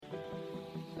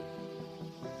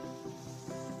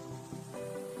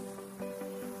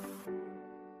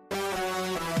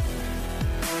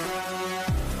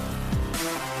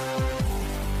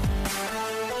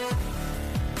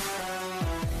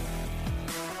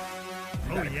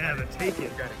Oh yeah, the take it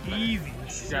easy.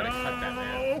 You gotta cut that,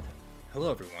 man.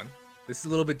 Hello, everyone. This is a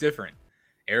little bit different.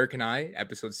 Eric and I,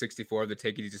 episode 64 of the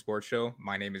Take It Easy Sports Show.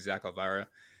 My name is Zach Elvira.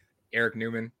 Eric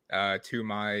Newman, I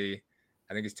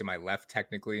think it's to my left,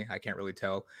 technically. I can't really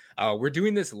tell. We're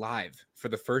doing this live for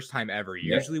the first time ever.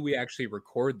 Yep. Usually we actually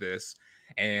record this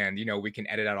and, we can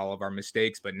edit out all of our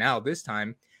mistakes. But now this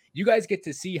time, you guys get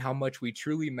to see how much we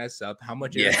truly mess up, how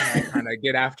much Eric and I kind of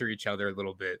get after each other a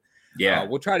little bit. Yeah.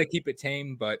 We'll try to keep it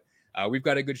tame, but we've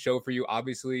got a good show for you.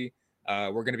 Obviously,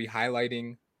 we're going to be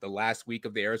highlighting the last week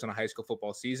of the Arizona high school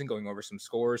football season, going over some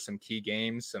scores, some key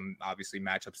games, some obviously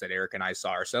matchups that Eric and I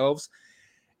saw ourselves.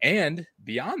 And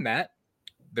beyond that,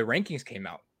 the rankings came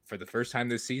out for the first time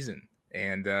this season.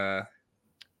 And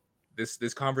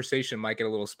this conversation might get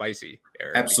a little spicy,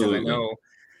 Eric. Absolutely.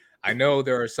 I know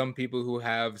there are some people who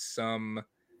have some,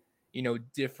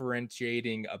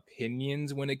 differentiating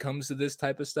opinions when it comes to this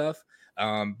type of stuff.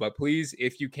 But please,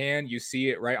 if you can, you see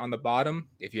it right on the bottom.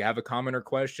 If you have a comment or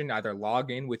question, either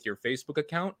log in with your Facebook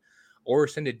account or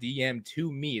send a DM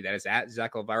to me. That is at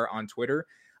Zach Elvira on Twitter.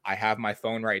 I have my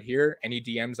phone right here. Any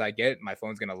DMs I get, my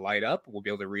phone's going to light up. We'll be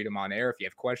able to read them on air. If you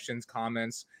have questions,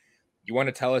 comments, you want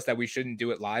to tell us that we shouldn't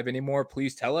do it live anymore,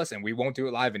 please tell us, and we won't do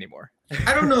it live anymore.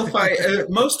 I don't know if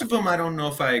most of them, I don't know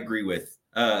if I agree with.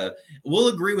 We'll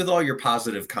agree with all your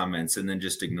positive comments and then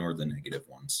just ignore the negative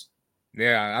ones.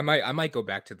 Yeah, I might go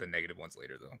back to the negative ones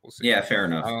later, though. We'll see. Yeah, fair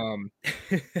enough.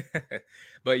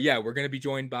 But yeah, we're going to be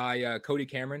joined by Cody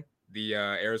Cameron, the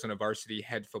Arizona varsity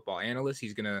head football analyst.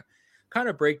 He's going to kind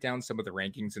of break down some of the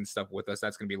rankings and stuff with us.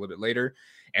 That's going to be a little bit later.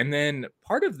 And then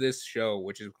part of this show,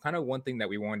 which is kind of one thing that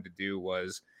we wanted to do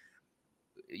was,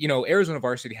 Arizona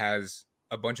varsity has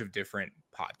a bunch of different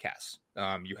podcasts.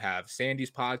 You have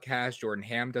Sandy's podcast. Jordan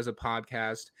Ham does a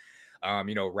podcast.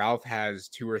 Ralph has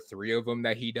 2 or 3 of them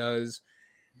that he does.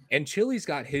 And Chili's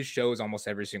got his shows almost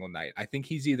every single night. I think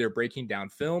he's either breaking down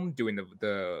film, doing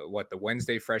the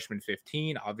Wednesday Freshman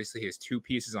 15. Obviously, his 2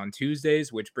 pieces on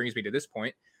Tuesdays, which brings me to this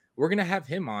point. We're going to have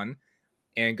him on.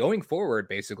 And going forward,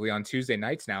 basically, on Tuesday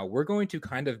nights now, we're going to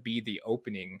kind of be the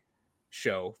opening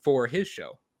show for his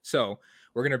show. So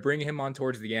we're going to bring him on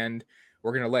towards the end.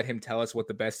 We're going to let him tell us what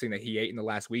the best thing that he ate in the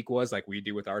last week was, like we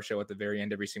do with our show at the very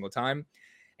end every single time.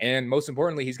 And most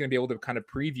importantly, he's going to be able to kind of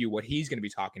preview what he's going to be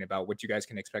talking about, what you guys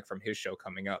can expect from his show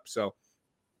coming up. So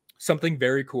something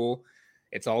very cool.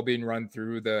 It's all being run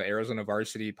through the Arizona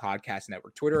Varsity Podcast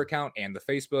Network Twitter account and the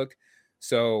Facebook.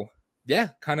 So yeah,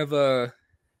 kind of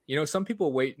some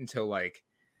people wait until like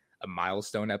a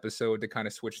milestone episode to kind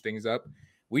of switch things up.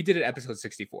 We did it episode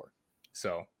 64.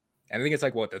 So I think it's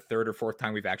like the 3rd or 4th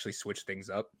time we've actually switched things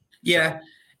up. Yeah. So.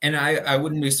 And I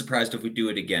wouldn't be surprised if we do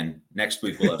it again. Next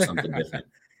week, we'll have something different.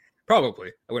 Probably.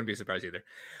 I wouldn't be surprised either.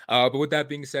 But with that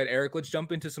being said, Eric, let's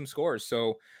jump into some scores.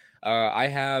 So I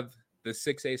have the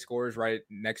 6A scores right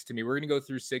next to me. We're going to go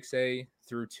through 6A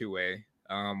through 2A.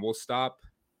 We'll stop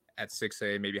at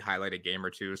 6A, maybe highlight a game or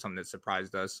two, something that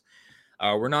surprised us.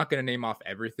 We're not going to name off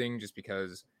everything just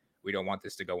because we don't want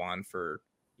this to go on for,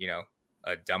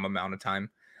 a dumb amount of time.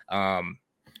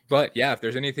 But yeah, if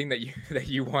there's anything that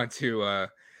you want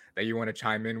to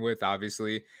chime in with,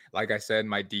 obviously, like I said,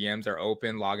 my DMs are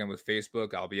open. Log in with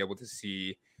Facebook. I'll be able to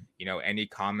see, any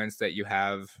comments that you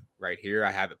have right here.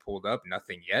 I have it pulled up.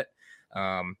 Nothing yet.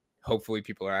 Hopefully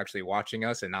people are actually watching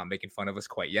us and not making fun of us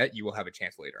quite yet. You will have a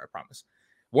chance later. I promise.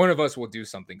 One of us will do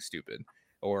something stupid,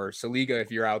 or Saliga,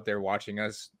 if you're out there watching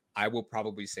us, I will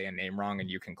probably say a name wrong and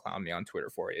you can clown me on Twitter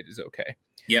for it. It is okay.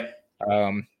 Yep.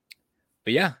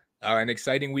 But yeah, an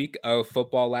exciting week of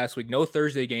football last week. No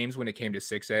Thursday games when it came to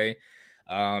 6A.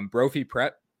 Brophy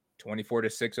Prep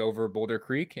 24-6 over Boulder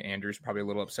Creek. Andrew's probably a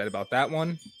little upset about that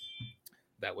one.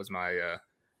 That was my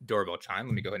doorbell chime.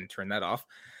 Let me go ahead and turn that off.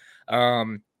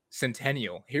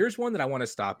 Centennial. Here's one that I want to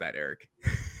stop at, Eric.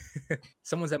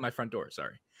 Someone's at my front door.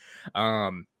 Sorry.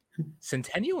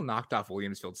 Centennial knocked off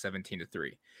Williamsfield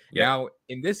 17-3. Yep. Now,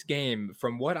 in this game,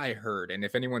 from what I heard, and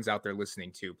if anyone's out there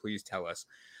listening too, please tell us.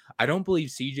 I don't believe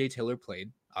CJ Taylor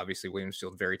played. Obviously,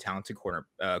 Williamsfield, very talented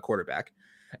quarterback.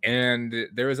 And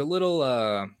there was a little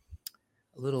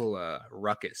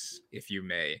ruckus, if you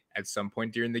may, at some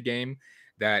point during the game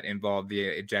that involved the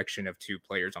ejection of 2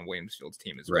 players on Williamsfield's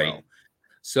team as well.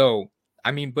 So,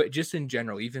 but just in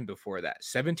general, even before that,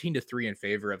 17-3 in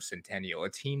favor of Centennial, a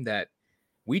team that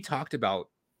we talked about for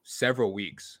several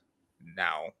weeks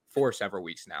now,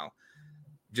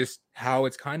 just how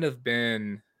it's kind of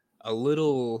been a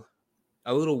little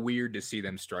weird to see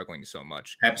them struggling so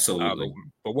much. Absolutely.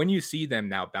 But when you see them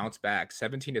now bounce back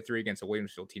 17-3 against a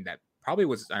Williamsfield team that probably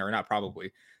was, or not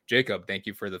probably, Jacob, thank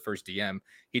you for the first DM.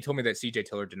 He told me that CJ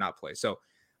Taylor did not play. So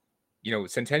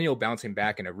Centennial bouncing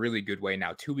back in a really good way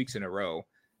now 2 weeks in a row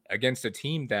against a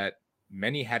team that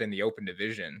many had in the open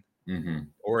division,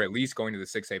 or at least going to the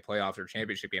 6A playoffs or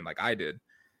championship game like I did.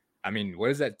 I mean, what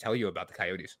does that tell you about the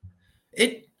Coyotes?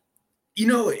 It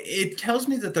tells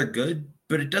me that they're good,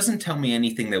 but it doesn't tell me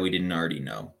anything that we didn't already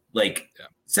know.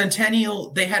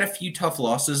 Centennial, they had a few tough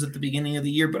losses at the beginning of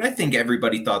the year, but I think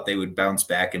everybody thought they would bounce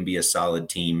back and be a solid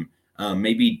team.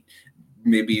 Maybe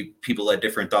people had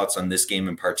different thoughts on this game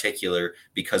in particular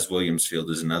because Williamsfield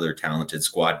is another talented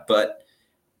squad, but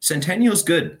Centennial's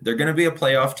good. They're going to be a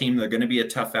playoff team. They're going to be a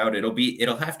tough out.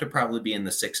 It'll have to probably be in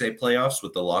the 6A playoffs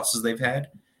with the losses they've had,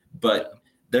 but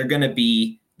they're going to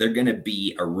be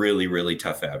a really, really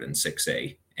tough out in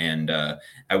 6A. And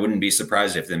I wouldn't be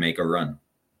surprised if they make a run.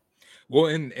 Well,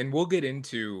 and we'll get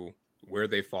into where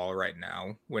they fall right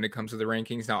now when it comes to the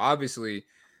rankings. Now, obviously,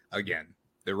 again,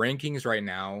 the rankings right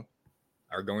now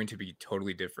are going to be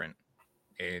totally different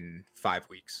in 5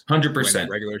 weeks. 100%. When the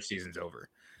regular season's over,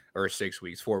 or 6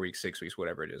 weeks, 4 weeks, 6 weeks,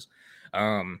 whatever it is.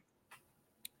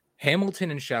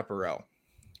 Hamilton and Chaparral,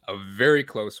 a very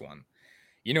close one.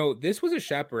 This was a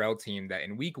Chaparral team that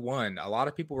in week 1, a lot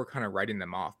of people were kind of writing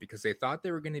them off because they thought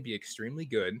they were going to be extremely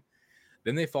good.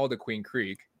 Then they fall to Queen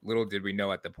Creek. Little did we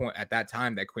know at that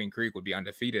time that Queen Creek would be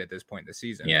undefeated at this point in the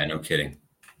season. Yeah, no kidding.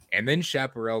 And then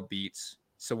Chaparral beats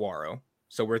Saguaro.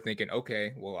 So we're thinking,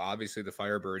 okay, well, obviously the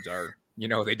Firebirds are,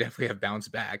 they definitely have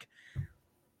bounced back.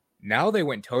 Now they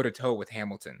went toe-to-toe with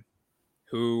Hamilton,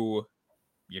 who,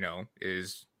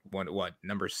 is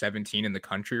number 17 in the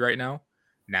country right now,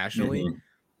 nationally.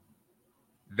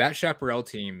 That Chaparral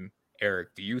team,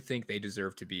 Eric, do you think they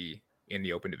deserve to be in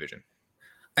the open division?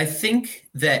 I think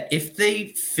that if they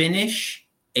finish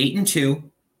 8-2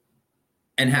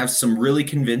 and have some really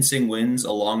convincing wins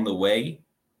along the way,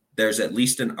 there's at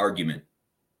least an argument.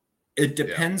 It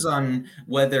depends on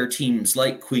whether teams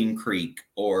like Queen Creek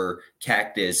or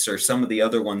Cactus or some of the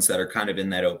other ones that are kind of in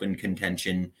that open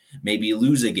contention maybe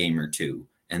lose a game or two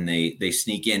and they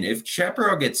sneak in. If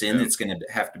Chaparral gets in, it's going to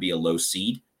have to be a low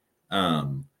seed.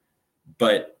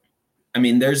 But I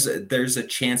mean, there's a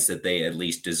chance that they at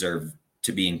least deserve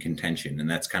to be in contention, and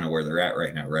that's kind of where they're at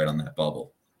right now, right on that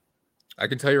bubble. I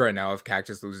can tell you right now, if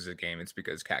Cactus loses a game, it's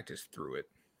because Cactus threw it.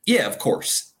 Yeah, of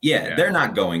course. Yeah, they're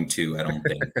not going to, I don't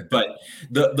think. But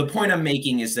the point I'm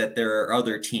making is that there are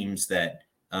other teams that,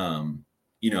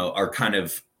 are kind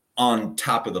of on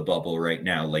top of the bubble right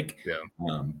now.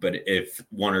 But if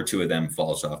one or two of them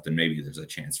falls off, then maybe there's a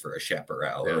chance for a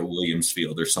Chaparral or a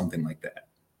Williamsfield or something like that.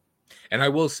 And I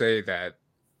will say that,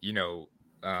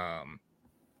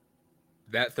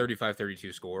 that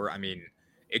 35-32 score, I mean,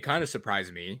 it kind of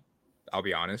surprised me, I'll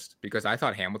be honest, because I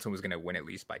thought Hamilton was going to win at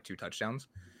least by 2 touchdowns.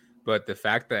 But the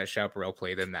fact that Chaparral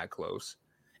played them that close,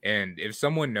 and if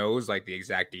someone knows the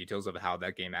exact details of how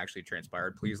that game actually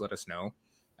transpired, please let us know.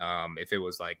 If it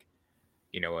was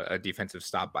a defensive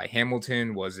stop by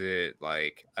Hamilton, was it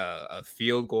a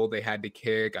field goal they had to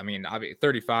kick? I mean,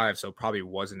 35, so probably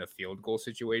wasn't a field goal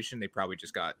situation. They probably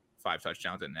just got 5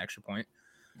 touchdowns and an extra point.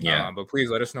 Yeah. But please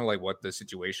let us know what the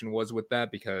situation was with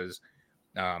that, because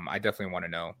I definitely want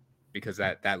to know, because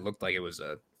that looked like it was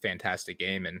a fantastic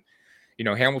game. And,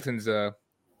 Hamilton's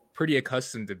pretty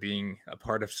accustomed to being a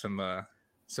part of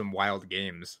some wild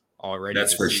games already.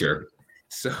 That's for sure.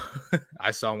 So I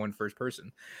saw one first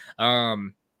person.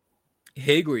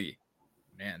 Higley,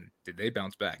 man, did they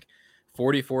bounce back?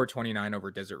 44-29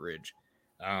 over Desert Ridge.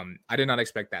 I did not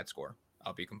expect that score.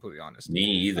 I'll be completely honest. Me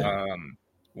either.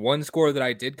 One score that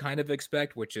I did kind of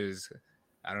expect, which is,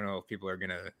 I don't know if people are going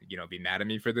to, be mad at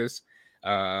me for this.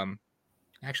 Actually,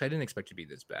 I didn't expect it to be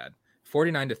this bad.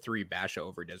 49-3 Basha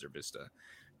over Desert Vista.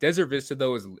 Desert Vista,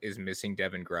 though, is missing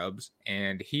Devin Grubbs,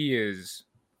 and he is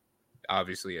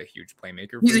obviously a huge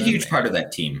playmaker. He's a huge part of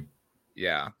that team.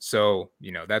 Yeah. So,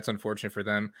 that's unfortunate for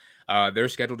them. Their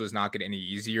schedule does not get any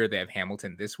easier. They have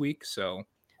Hamilton this week. So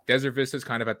Desert Vista is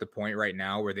kind of at the point right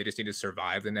now where they just need to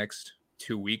survive the next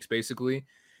 2 weeks, basically.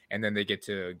 And then they get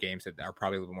to games that are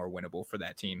probably a little more winnable for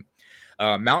that team.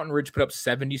 Mountain Ridge put up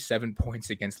 77 points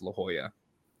against La Jolla.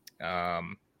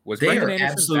 They are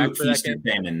absolute feast and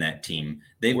famine, that team.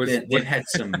 They've had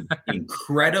some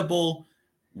incredible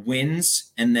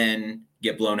wins and then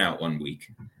get blown out one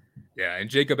week. Yeah, and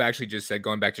Jacob actually just said,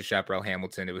 going back to Chaparral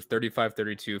Hamilton, it was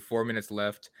 35-32, 4 minutes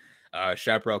left.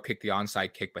 Chaparral kicked the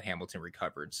onside kick, but Hamilton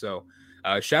recovered. So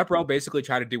Chaparral basically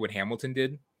tried to do what Hamilton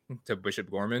did to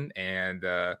Bishop Gorman, and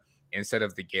instead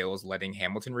of the Gales letting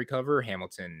Hamilton recover,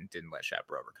 Hamilton didn't let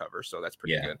Chaparral recover. So that's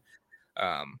pretty good.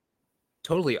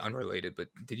 Totally unrelated, but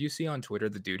did you see on Twitter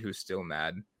the dude who's still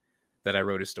mad that I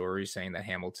wrote a story saying that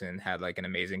Hamilton had an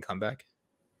amazing comeback?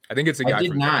 I think it's a guy. I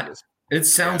did not. It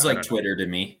sounds I like don't know. Twitter to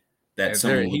me that And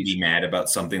someone would be mad about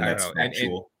something I don't that's know.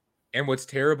 factual. And what's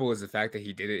terrible is the fact that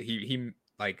he did it. He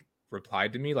like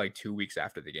replied to me like 2 weeks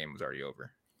after the game was already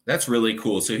over. That's really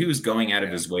cool. So he was going out of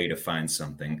Yeah. his way to find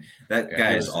something. That Yeah,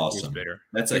 guy he is was awesome. bitter.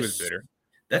 That's He was bitter.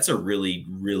 That's a really,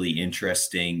 really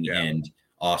interesting Yeah. and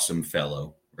awesome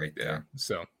fellow right Yeah. there.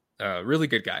 So really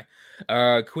good guy.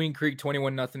 Queen Creek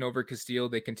 21-0 over Castile.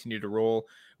 They continue to roll.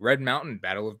 Red Mountain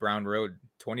Battle of Brown Road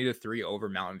 20-3 over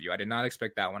Mountain View. I did not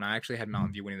expect that one. I actually had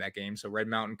Mountain View winning that game. So Red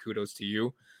Mountain, kudos to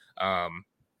you.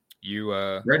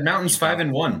 Red Mountain's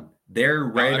 5-1. They're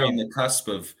right on the cusp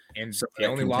of, and some of the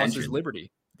that only loss is contention.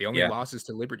 Liberty. The only loss is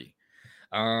to Liberty.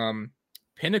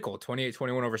 Pinnacle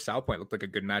 28-21 over South Point looked like a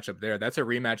good matchup there. That's a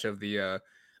rematch of the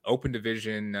Open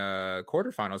Division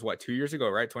quarterfinals. What, 2 years ago,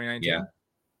 right? 2019.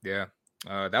 Yeah.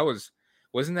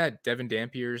 Wasn't that Devin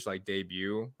Dampier's like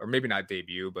debut, or maybe not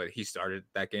debut, but he started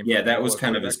that game? Yeah, that was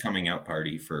kind of his coming out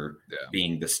party for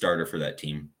being the starter for that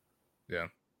team. Yeah.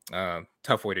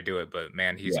 Tough way to do it, but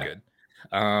man, he's good.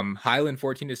 Highland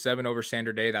 14-7 over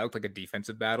Sander Day. That looked like a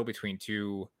defensive battle between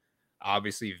two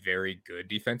obviously very good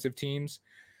defensive teams.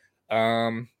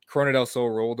 Corona del Sol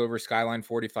rolled over Skyline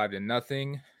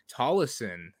 45-0.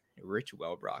 Tolleson, Rich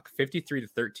Wellbrock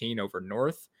 53-13 over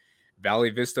North.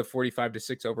 Valley Vista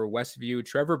 45-6 over Westview.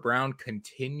 Trevor Brown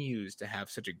continues to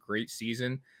have such a great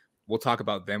season. We'll talk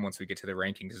about them once we get to the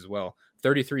rankings as well.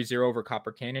 33-0 over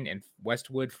Copper Canyon, and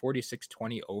Westwood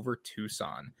 46-20 over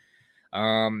Tucson.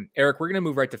 Eric, we're going to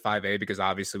move right to 5A because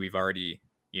obviously we've already,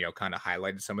 kind of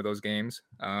highlighted some of those games.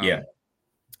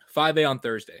 5A on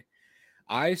Thursday.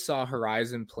 I saw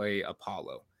Horizon play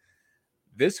Apollo.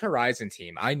 This Horizon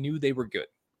team, I knew they were good,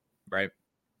 right?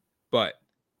 But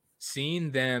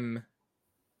seeing them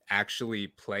actually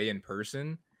play in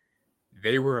person,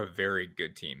 they were a very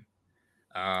good team.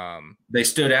 They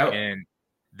stood out. And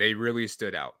they really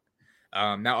stood out.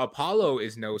 Now, Apollo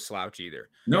is no slouch either.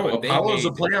 No, Apollo's a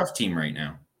playoff team right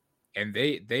now. And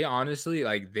they honestly,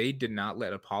 they did not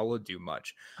let Apollo do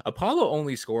much. Apollo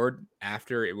only scored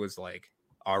after it was,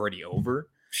 already over.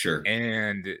 Sure.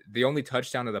 And the only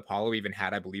touchdown that Apollo even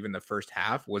had, I believe, in the first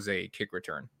half was a kick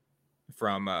return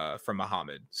from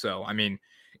Muhammad. So, I mean,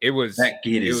 that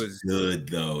kid is good,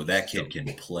 though. That kid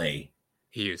can play.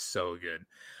 He is so good.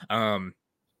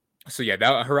 So yeah,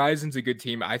 that Horizon's a good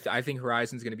team. I think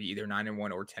Horizon's going to be either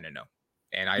 9-1 or 10-0,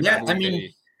 and I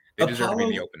believe they deserve to be in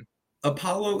the Open.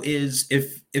 Apollo is,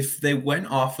 if they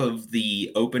went off of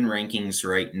the Open rankings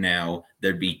right now,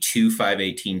 there'd be 2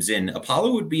 5A teams in.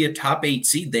 Apollo would be a top 8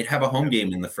 seed. They'd have a home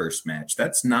game in the first match.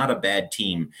 That's not a bad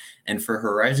team, and for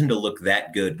Horizon to look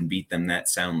that good and beat them that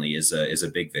soundly is a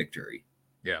big victory.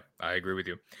 Yeah, I agree with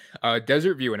you.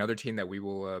 Desert View, another team that we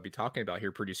will be talking about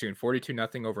here pretty soon.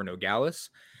 42-0 over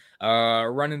Nogales.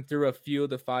 Running through a few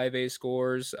of the 5A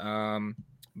scores.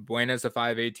 Buena's the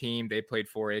 5A team. They played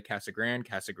 4A Casa Grande.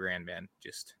 Casa Grande, man,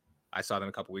 I saw them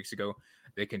a couple weeks ago.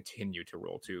 They continue to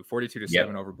roll too.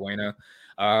 42-7 over Buena.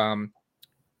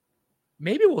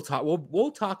 Maybe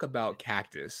we'll talk about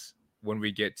Cactus when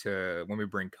we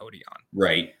bring Cody on.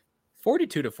 Right.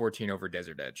 42-14 over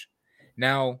Desert Edge.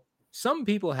 Now, some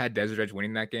people had Desert Edge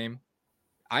winning that game.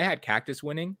 I had Cactus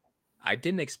winning. I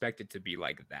didn't expect it to be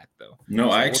like that, though.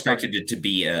 No, I expected it to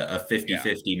be a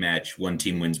 50-50 match. One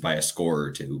team wins by a score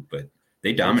or two, but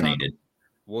they dominated.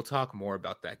 We'll talk more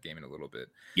about that game in a little bit.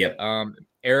 Yep.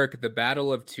 Eric, the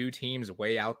battle of two teams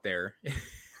way out there.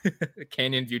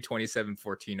 Canyon View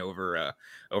 27-14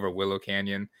 over Willow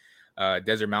Canyon.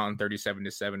 Desert Mountain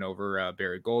 37-7 over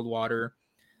Barry Goldwater.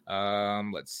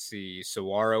 Let's see,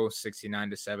 Saguaro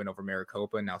 69-7 over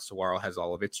Maricopa. Now Saguaro has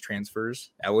all of its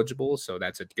transfers eligible, so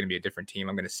that's going to be a different team.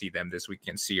 I'm going to see them this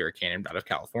weekend. Sierra Canyon out of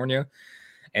California,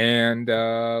 and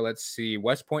let's see,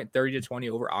 West Point 30-20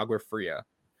 over Agua Fria.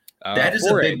 That is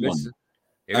a big one.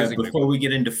 Before we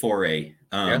get into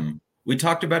 4A, we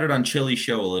talked about it on Chili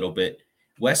Show a little bit.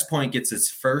 West Point gets its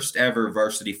first ever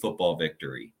varsity football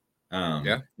victory.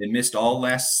 They missed all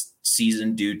last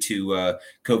season due to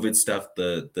COVID stuff.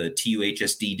 The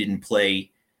TUHSD didn't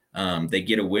play. They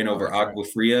get a win over Agua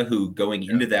Fria, who going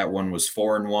into that one was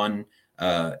 4-1,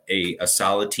 a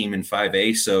solid team in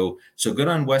 5A. So good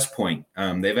on West Point.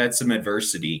 They've had some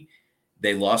adversity.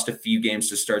 They lost a few games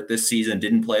to start this season,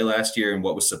 didn't play last year in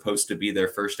what was supposed to be their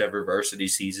first ever varsity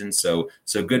season. So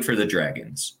good for the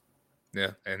Dragons.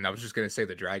 Yeah, and I was just going to say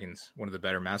the Dragons, one of the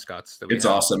better mascots. It's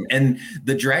awesome. And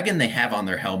the dragon they have on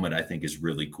their helmet, I think, is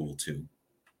really cool, too.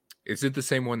 Is it the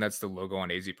same one that's the logo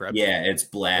on AZ Prep? Yeah, it's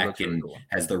black and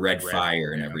has the red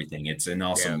fire and everything. It's an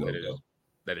awesome logo.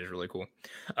 That is really cool.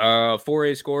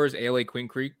 4A scores, ALA Queen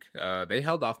Creek. They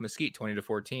held off Mesquite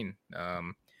 20-14.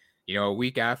 A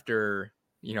week after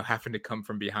having to come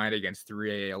from behind against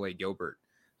 3A LA Gilbert.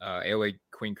 LA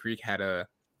Queen Creek had a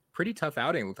pretty tough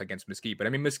outing against Mesquite. But I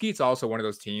mean, Mesquite's also one of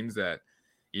those teams that,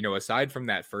 aside from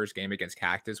that first game against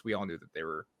Cactus, we all knew that they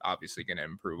were obviously going to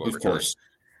improve over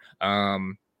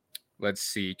time. Let's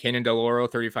see. Canyon Del Oro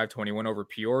 35-21 over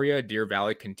Peoria. Deer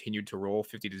Valley continued to roll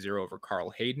 50-0 over Carl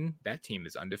Hayden. That team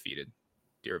is undefeated.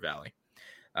 Deer Valley.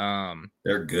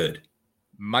 They're good.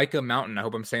 Micah Mountain. I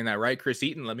hope I'm saying that right. Chris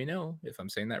Eaton, let me know if I'm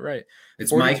saying that right.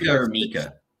 It's Micah or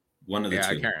Mika. One of the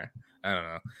two. I don't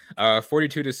know.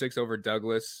 42-6 over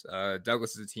Douglas.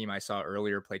 Douglas is a team I saw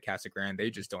earlier play Casa Grande.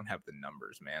 They just don't have the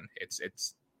numbers, man.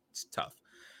 It's tough.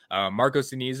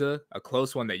 Marcos Deniza, a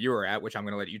close one that you were at, which I'm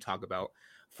going to let you talk about.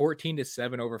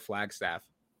 14-7 over Flagstaff.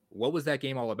 What was that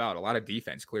game all about? A lot of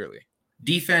defense, clearly.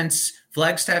 Defense.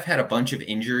 Flagstaff had a bunch of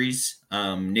injuries.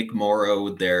 Nick Morrow,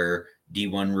 their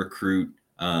D1 recruit.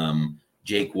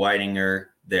 Jake Weidinger,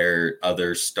 their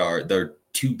other star. Their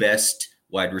two best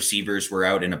wide receivers were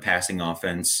out in a passing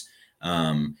offense.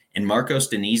 And Marcos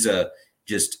Deniza,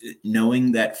 just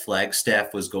knowing that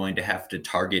Flagstaff was going to have to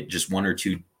target just one or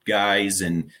two guys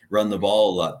and run the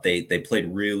ball a lot, they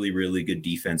played really, really good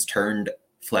defense, turned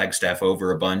Flagstaff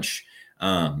over a bunch.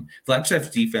 Flagstaff's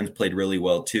defense played really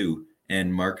well too.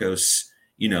 And Marcos,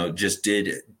 just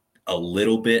did a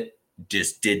little bit,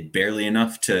 just did barely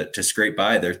enough to scrape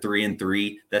by. They're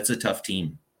 3-3. That's a tough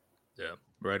team. Yeah,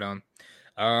 right on.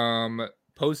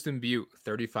 Poston Butte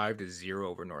 35-0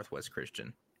 over Northwest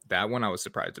Christian. That one I was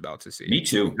surprised about to see. Me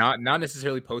too. Not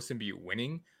necessarily Poston Butte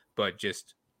winning, but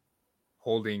just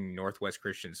holding Northwest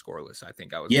Christian scoreless. I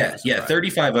think I was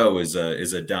 35-0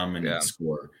 is a dominant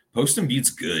score. Poston Butte's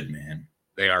good, man.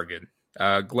 They are good.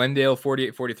 Glendale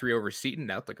 48-43 over Seton.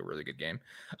 That looked like a really good game.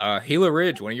 Gila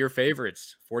Ridge, one of your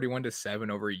favorites, 41-7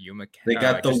 over Yuma. They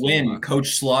got the win.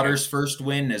 Coach Slaughter's first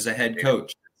win as a head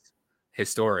coach.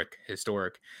 Historic.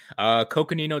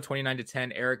 Coconino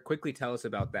 29-10. Eric, quickly tell us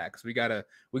about that, because we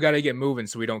gotta get moving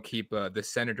so we don't keep the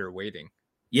Senator waiting.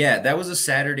 Yeah, that was a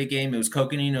Saturday game. It was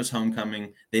Coconino's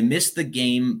homecoming. They missed the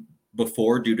game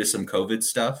before due to some COVID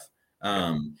stuff,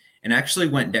 and actually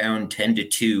went down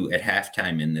 10-2 at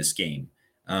halftime in this game.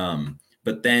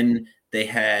 But then they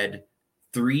had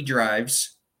 3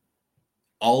 drives.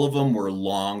 All of them were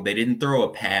long. They didn't throw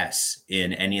a pass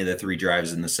in any of the 3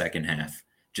 drives in the second half.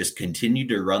 Just continued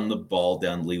to run the ball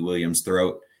down Lee Williams'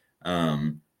 throat.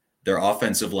 Their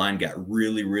offensive line got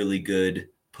really, really good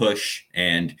push,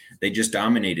 and they just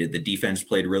dominated. The defense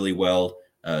played really well.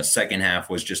 Second half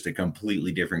was just a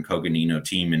completely different Coconino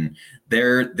team, and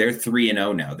they're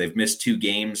 3-0 now. They've missed 2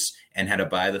 games and had a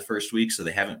bye the first week, so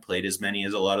they haven't played as many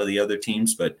as a lot of the other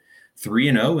teams, but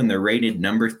 3-0, and they're rated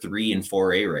number 3 in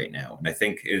 4A right now. And I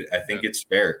think it's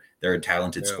fair. They're a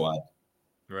talented squad.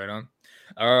 Right on.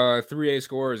 3A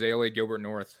scores, ALA Gilbert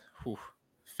North,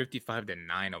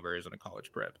 55-9 over Arizona College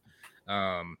Prep.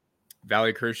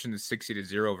 Valley Christian is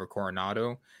 60-0 over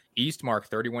Coronado. Eastmark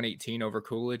 31-18 over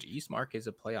Coolidge. Eastmark is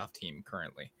a playoff team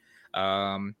currently.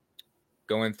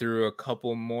 Going through a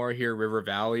couple more here. River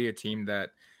Valley, a team that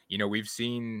we've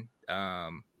seen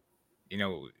in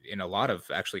a lot of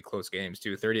actually close games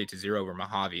too. 38-0 over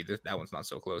Mojave. That one's not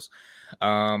so close.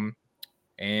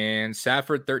 And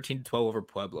Safford 13-12 over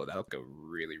Pueblo. That looked a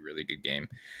really, really good game.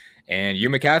 And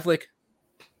Yuma Catholic,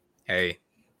 hey,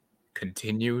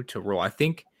 continue to roll. I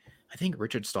think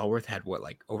Richard Stallworth had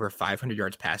over 500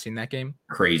 yards passing that game.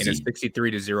 Crazy. In a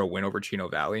 63-0 win over Chino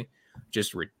Valley.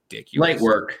 Just ridiculous.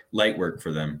 Light work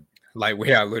for them.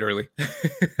 Literally.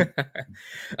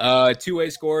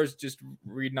 2A scores, just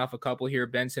reading off a couple here.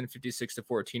 Benson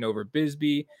 56-14 over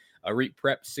Bisbee. Reap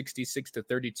Prep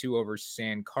 66-32 over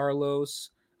San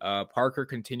Carlos. Parker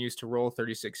continues to roll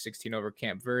 36-16 over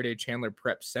Camp Verde. Chandler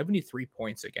Prep 73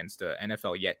 points against the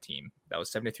NFL Yet team. That was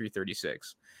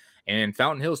 73-36. And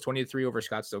Fountain Hills 23 over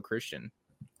Scottsdale Christian.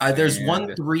 There's one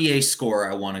 3A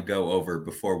score I want to go over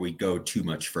before we go too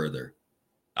much further.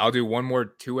 I'll do one more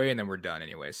 2A and then we're done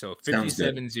anyway. So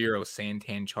 57-0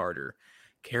 Santan Charter.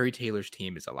 Kerry Taylor's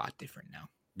team is a lot different now.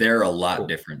 They're a lot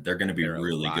different. They're going to be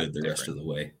really good the rest of the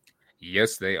way.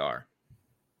 Yes, they are.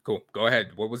 Cool. Go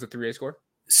ahead. What was the 3A score?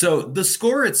 So the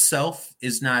score itself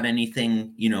is not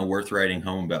anything, worth writing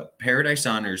home about. Paradise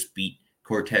Honors beat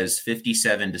Cortez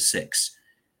 57-6.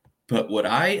 But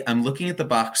I'm looking at the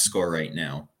box score right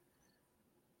now.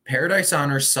 Paradise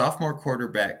Honors sophomore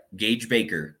quarterback Gage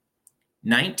Baker,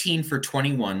 19 for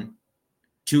 21,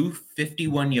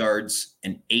 251 yards,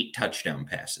 and 8 touchdown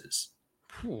passes.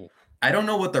 Ooh. I don't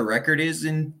know what the record is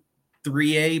in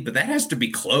 3A, but that has to be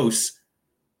close.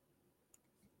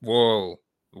 Whoa.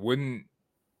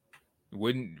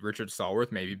 Wouldn't Richard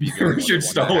Stallworth maybe be the Richard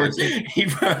Stallworth?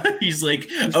 He's like,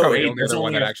 that's only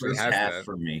that a actually first has half that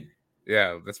for me.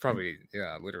 Yeah, that's probably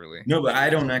literally. No, but I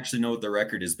don't actually know what the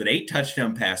record is. But 8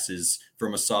 touchdown passes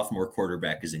from a sophomore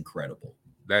quarterback is incredible.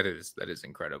 That is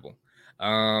incredible.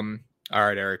 All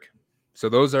right, Eric. So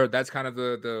that's kind of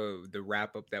the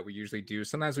wrap up that we usually do.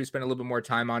 Sometimes we spend a little bit more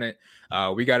time on it.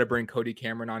 We got to bring Cody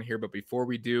Cameron on here, but before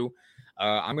we do,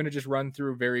 I'm going to just run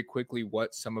through very quickly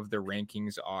what some of the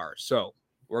rankings are. So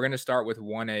we're going to start with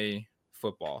 1A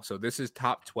football. So this is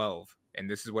top 12, and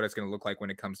this is what it's going to look like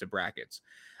when it comes to brackets.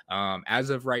 As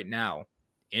of right now,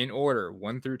 in order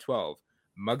 1 through 12,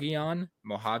 Mogollon,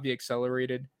 Mojave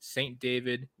Accelerated, St.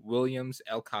 David, Williams,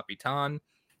 El Capitan,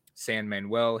 San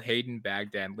Manuel, Hayden,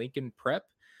 Baghdad, Lincoln Prep,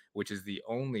 which is the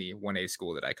only 1A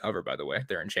school that I cover, by the way.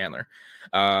 They're in Chandler.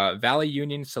 Valley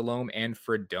Union, Salome, and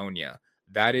Fredonia.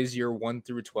 That is your 1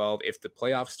 through 12. If the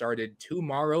playoffs started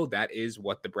tomorrow, that is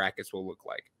what the brackets will look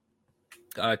like.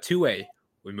 2A,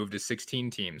 we moved to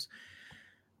 16 teams.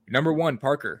 Number 1,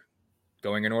 Parker.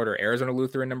 Going in order, Arizona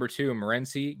Lutheran. Number 2,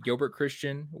 Morenci, Gilbert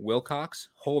Christian, Wilcox,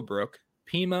 Holbrook,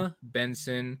 Pima,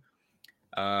 Benson,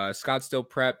 Scottsdale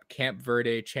Prep, Camp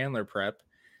Verde, Chandler Prep,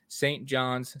 St.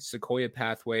 John's, Sequoia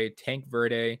Pathway, Tank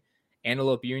Verde,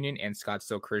 Antelope Union, and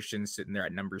Scottsdale Christian sitting there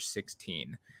at number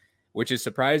 16, which is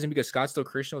surprising because Scottsdale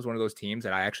Christian was one of those teams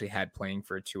that I actually had playing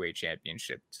for a 2A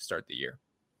championship to start the year.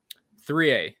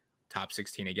 3A, top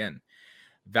 16 again.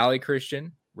 Valley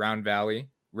Christian, Round Valley,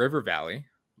 River Valley,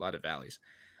 a lot of valleys,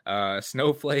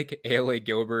 Snowflake, ALA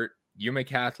Gilbert, Yuma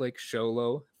Catholic,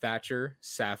 Sholo, Thatcher,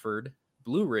 Safford,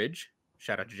 Blue Ridge,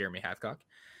 shout out to Jeremy Hathcock,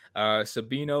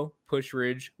 Sabino, Push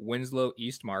Ridge, Winslow,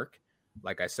 Eastmark.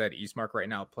 Like I said, Eastmark right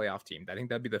now, playoff team. I think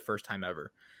that'd be the first time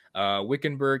ever.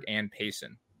 Wickenburg and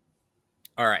Payson.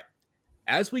 All right.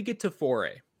 As we get to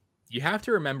 4A, you have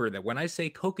to remember that when I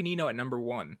say Coconino at number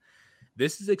 1,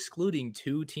 this is excluding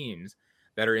 2 teams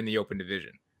that are in the open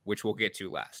division, which we'll get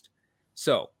to last.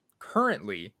 So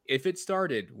currently, if it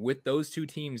started with those 2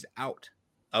 teams out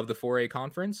of the 4A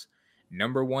conference,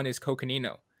 number 1 is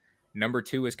Coconino. Number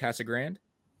 2 is Casa Grande,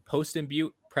 Poston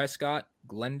Butte, Prescott,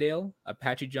 Glendale,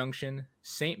 Apache Junction,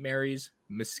 St. Mary's,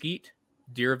 Mesquite,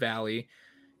 Deer Valley,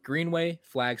 Greenway,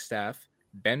 Flagstaff,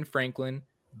 Ben Franklin,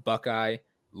 Buckeye,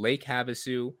 Lake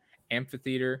Havasu,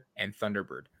 Amphitheater, and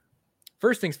Thunderbird.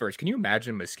 First things first, can you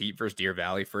imagine Mesquite versus Deer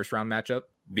Valley first round matchup?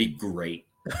 Be great.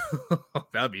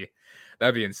 That'd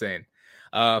be insane.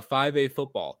 5A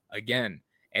football, again,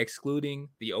 excluding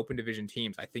the open division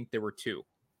teams. I think there were 2.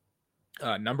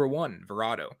 Number 1,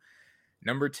 Verado.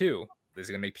 Number 2, this is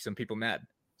going to make some people mad,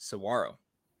 Saguaro.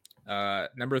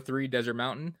 Number 3, Desert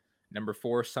Mountain. Number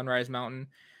 4, Sunrise Mountain.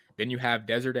 Then you have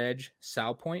Desert Edge,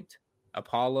 Sow Point,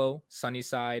 Apollo,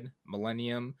 Sunnyside,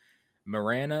 Millennium,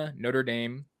 Marana, Notre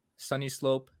Dame, Sunny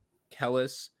Slope,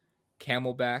 Kellis,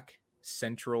 Camelback,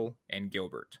 Central, and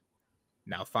Gilbert.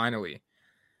 Now, finally,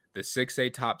 the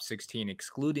 6A top 16,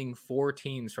 excluding 4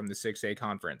 teams from the 6A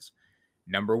conference.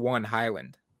 Number 1,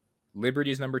 Highland.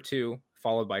 Liberty is number 2,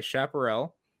 followed by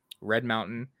Chaparral, Red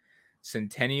Mountain,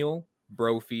 Centennial,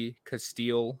 Brophy,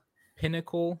 Castile,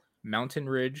 Pinnacle, Mountain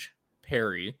Ridge,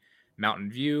 Perry,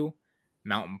 Mountain View,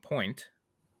 Mountain Point,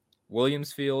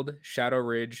 Williamsfield, Shadow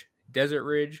Ridge, Desert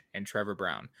Ridge, and Trevor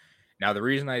Brown. Now, the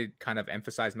reason I kind of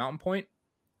emphasize Mountain Point,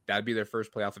 that'd be their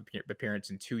first playoff appearance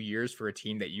in 2 years for a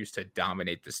team that used to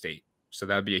dominate the state. So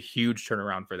that'd be a huge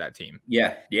turnaround for that team.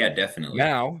 Yeah, definitely.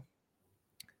 Now,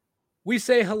 we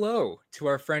say hello to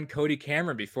our friend Cody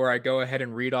Cameron before I go ahead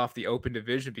and read off the open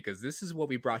division, because this is what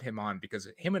we brought him on, because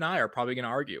him and I are probably going to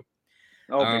argue.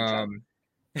 Oh, big time.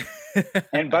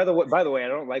 And by the way, I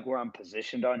don't like where I'm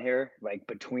positioned on here. Like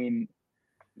between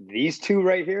these 2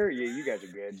 right here, you guys are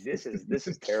good. This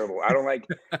is terrible. I don't like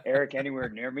Eric anywhere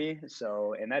near me.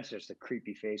 So, and that's just a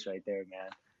creepy face right there, man.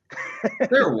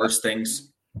 There are worse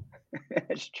things.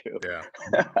 That's true. Yeah.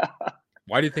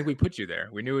 Why do you think we put you there?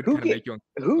 We knew it would make you.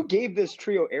 Who gave this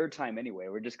trio airtime anyway?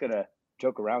 We're just gonna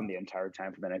joke around the entire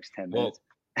time for the next 10 minutes.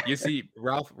 Well, you see,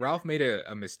 Ralph made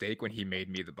a mistake when he made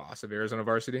me the boss of Arizona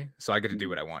Varsity, so I get to do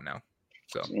what I want now.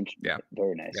 So yeah,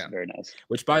 very nice, very nice.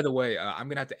 Which, by the way, I'm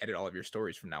gonna have to edit all of your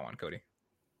stories from now on, Cody.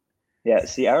 Yeah,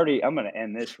 see, I'm gonna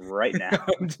end this right now.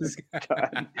 I'm just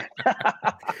done.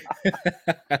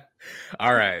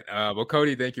 All right. Well,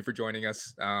 Cody, thank you for joining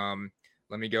us.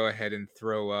 Let me go ahead and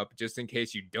throw up, just in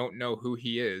case you don't know who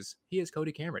he is. He is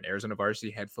Cody Cameron, Arizona Varsity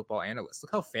head football analyst.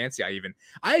 Look how fancy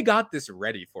I got this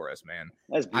ready for us, man.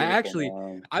 That's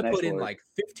beautiful, I put in like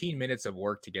 15 minutes of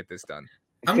work to get this done.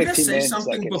 I'm going to say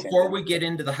something before we get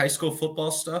into the high school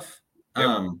football stuff.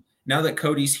 Yep. Now that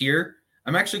Cody's here,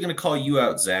 I'm actually going to call you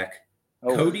out, Zach.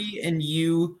 Oh. Cody and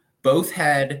you both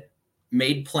had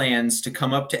made plans to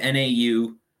come up to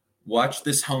NAU, watch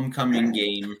this homecoming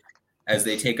game as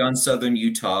they take on Southern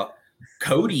Utah.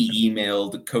 Cody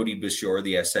emailed Cody Bashore,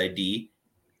 the SID,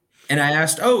 and I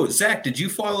asked, "Oh, Zach, did you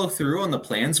follow through on the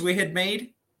plans we had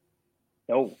made?"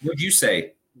 No. What'd you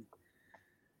say?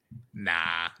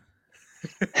 Nah.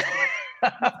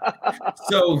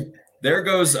 So there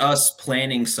goes us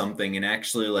planning something and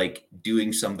actually like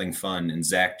doing something fun, and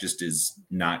Zach just is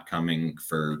not coming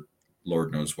for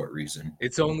Lord knows what reason.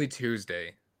 It's only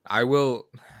Tuesday. I will.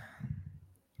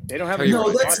 They don't have.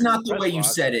 No, that's not the way you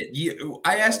said it.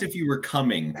 I asked if you were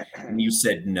coming, and you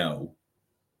said no.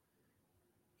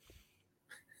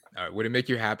 All right. Would it make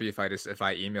you happy if I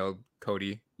emailed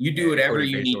Cody? You do whatever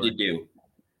you need to do.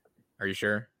 Are you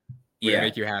sure? Would it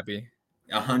make you happy?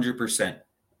 100%.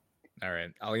 All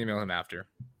right. I'll email him after.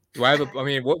 Do I have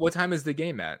what time is the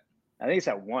game at? I think it's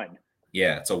at 1.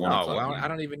 Yeah, it's a 1 o'clock. Well, I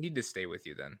don't even need to stay with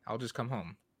you then. I'll just come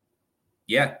home.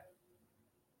 Yeah.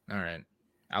 All right.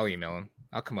 I'll email him.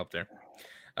 I'll come up there.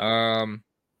 All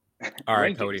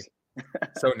right, Cody.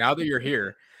 So now that you're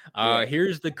here,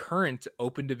 here's the current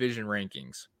Open Division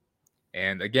rankings.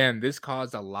 And again, this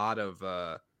caused a lot of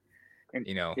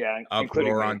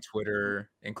uproar on Twitter,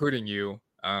 including you.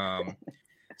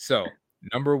 So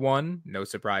number 1, no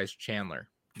surprise, Chandler.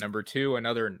 Number 2,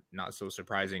 another not so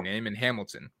surprising name in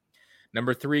Hamilton.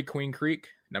 Number 3, Queen Creek.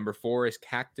 Number 4 is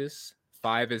Cactus.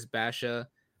 5 is Basha.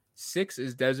 6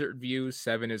 is Desert View.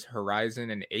 7 is Horizon,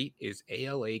 and 8 is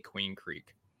ALA Queen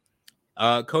Creek.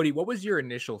 Cody, what was your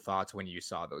initial thoughts when you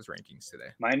saw those rankings today?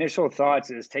 My initial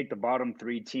thoughts is take the bottom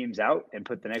 3 teams out and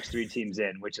put the next 3 teams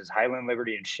in, which is Highland,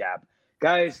 Liberty, and Shap.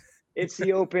 Guys, it's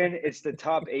the Open. It's the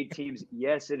top 8 teams.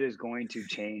 Yes, it is going to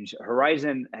change.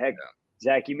 Horizon, heck,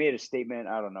 Zach, you made a statement,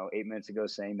 I don't know, 8 minutes ago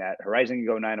saying that Horizon can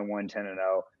go 9-1,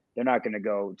 10-0. They're not going to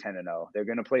go 10-0. They're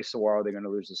going to play Saguaro. They're going to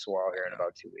lose to Saguaro here in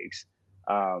about 2 weeks.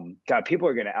 God, people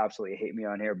are going to absolutely hate me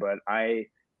on here, but I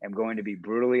am going to be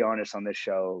brutally honest on this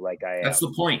show. Like I am. That's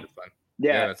the point.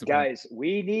 Yeah, guys,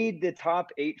 we need the top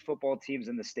 8 football teams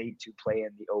in the state to play in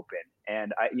the Open.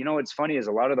 And what's funny is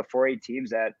a lot of the 4A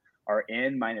teams that are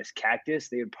in minus Cactus,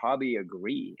 they would probably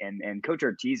agree. And Coach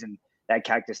Ortiz and that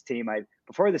Cactus team,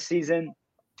 before the season,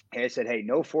 I said, hey,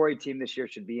 no 4A team this year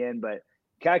should be in, but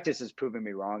Cactus has proven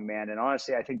me wrong, man. And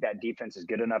honestly, I think that defense is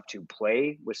good enough to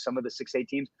play with some of the 6A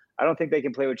teams. I don't think they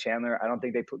can play with Chandler. I don't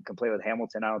think they can play with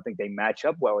Hamilton. I don't think they match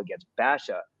up well against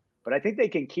Basha. But I think they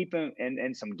can keep him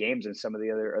in some games and some of the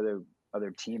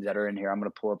other teams that are in here. I'm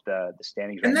going to pull up the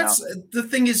standings right now. And that's the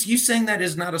thing is, you saying that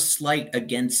is not a slight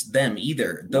against them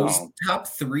either. Those top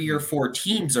 3 or 4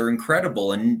 teams are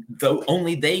incredible, and though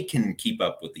only they can keep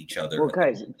up with each other. Well,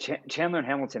 guys, Chandler and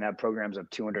Hamilton have programs of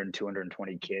 200 and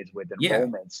 220 kids with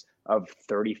enrollments of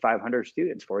 3,500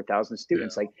 students, 4,000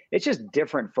 students. Like, it's just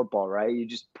different football, right? You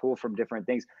just pull from different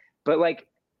things. But like,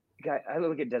 I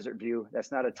look at Desert View.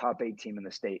 That's not a top 8 team in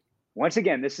the state. Once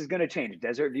again, this is going to change.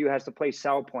 Desert View has to play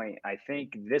South Point, I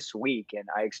think, this week, and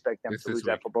I expect them to lose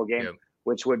that football game,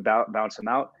 which would bounce them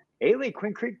out. ALA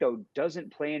Quinn Creek, though,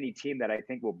 doesn't play any team that I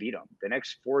think will beat them. The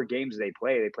next 4 games they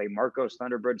play Marcos,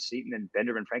 Thunderbird, Seton, and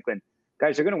Benjamin Franklin.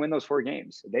 Guys, they're going to win those 4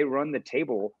 games. They run the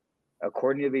table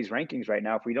according to these rankings right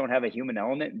now. If we don't have a human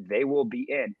element, they will be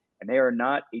in, and they are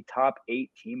not a top 8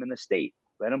 team in the state.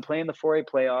 Let them play in the 4A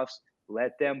playoffs.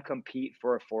 Let them compete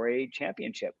for a 4A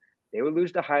championship. They would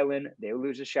lose to Highland. They would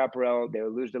lose to Chaparral. They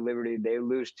would lose to Liberty. They would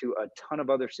lose to a ton of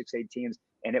other 6A teams,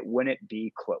 and it wouldn't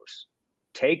be close.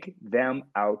 Take them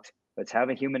out. Let's have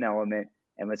a human element,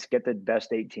 and let's get the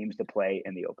best 8 teams to play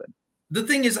in the Open. The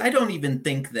thing is, I don't even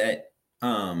think that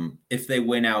if they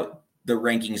went out, the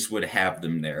rankings would have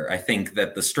them there. I think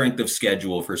that the strength of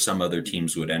schedule for some other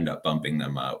teams would end up bumping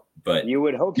them out. But you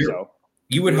would hope so.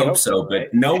 You would hope so, but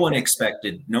right? no one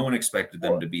expected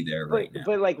them to be there right now.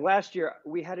 But like last year,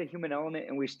 we had a human element,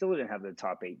 and we still didn't have the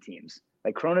top 8 teams.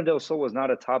 Like Corona del Sol was not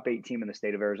a top 8 team in the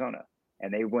state of Arizona,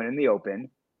 and they went in the Open.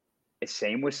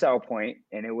 Same with South Point,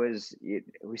 and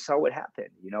we saw what happened,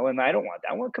 And I don't want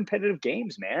that. I want competitive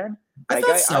games, man. I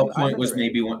thought South Point was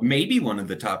maybe one of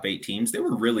the top 8 teams. They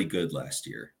were really good last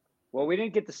year. Well, we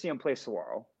didn't get to see them play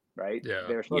Saguaro, right? Yeah,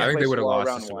 I think they would have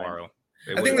lost to Saguaro.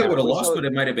 I think they would have lost, but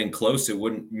it might have been close. It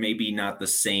wouldn't, maybe not the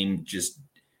same just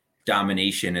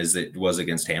domination as it was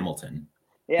against Hamilton.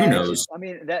 Yeah, who knows?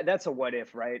 That's a what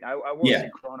if, right? I will say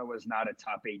Corona was not a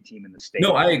top 8 team in the state.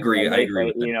 No, I agree. I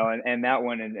agree. And that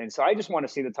one, and so I just want to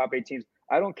see the top 8 teams.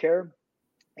 I don't care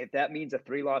if that means a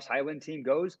 3-loss Highland team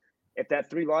goes. If that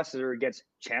 3 losses are against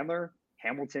Chandler,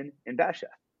 Hamilton, and Basha,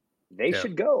 they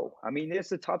should go. It's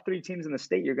the top 3 teams in the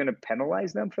state. You're going to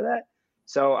penalize them for that.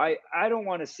 So I don't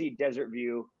want to see Desert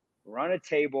View run a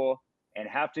table, and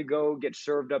have to go get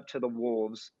served up to the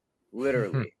wolves,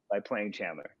 literally, by playing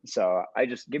Chandler. So I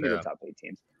just give me the top 8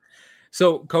 teams.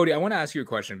 So Cody, I want to ask you a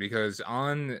question because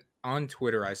on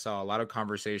Twitter, I saw a lot of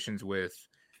conversations with,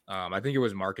 I think it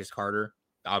was Marcus Carter,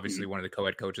 obviously one of the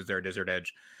co-head coaches there at Desert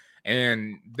Edge.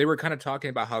 And they were kind of talking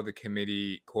about how the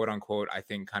committee, quote unquote, I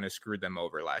think kind of screwed them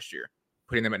over last year,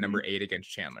 putting them at number 8 against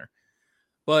Chandler.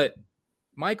 But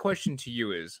my question to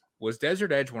you is, was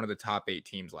Desert Edge one of the top 8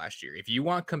 teams last year? If you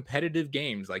want competitive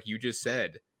games, like you just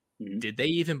said, did they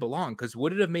even belong? Because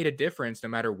would it have made a difference no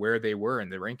matter where they were in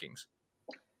the rankings?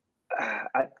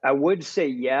 I would say,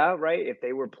 yeah, right. If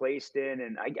they were placed in,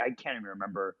 and I can't even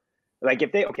remember, like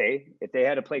if they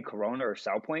had to play Corona or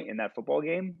South Point in that football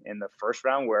game in the first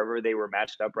round, wherever they were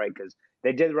matched up, right? Because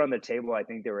they did run the table. I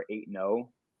think they were 8-0,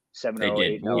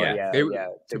 7-0, 8-0. Yeah.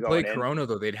 To play Corona,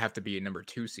 though, they'd have to be a number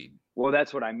 2 seed. Well,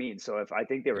 that's what I mean. So if I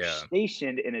think they were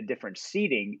stationed in a different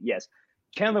seeding, yes.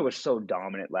 Chandler was so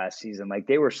dominant last season. Like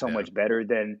they were so much better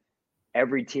than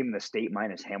every team in the state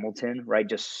minus Hamilton, right?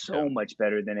 Just so much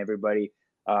better than everybody.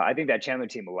 I think that Chandler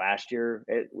team last year,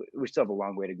 we still have a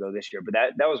long way to go this year, but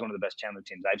that was one of the best Chandler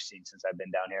teams I've seen since I've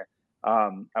been down here.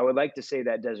 I would like to say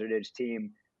that Desert Edge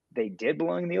team, they did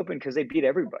belong in the Open because they beat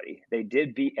everybody. They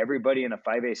did beat everybody in a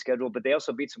 5A schedule, but they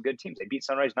also beat some good teams. They beat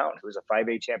Sunrise Mountain, who was a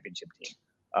 5A championship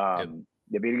team.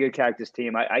 They beat a good Cactus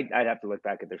team. I'd have to look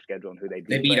back at their schedule and who they beat.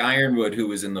 They beat Ironwood, who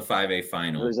was in the 5A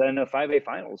finals. Who was in the 5A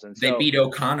finals. And they beat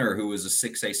O'Connor, who was a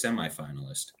 6A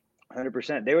semifinalist.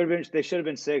 100%. They should have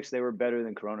been 6. They were better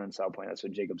than Corona and South Point. That's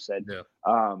what Jacob said.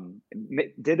 Yeah.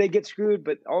 Did they get screwed?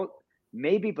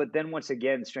 Maybe. But then once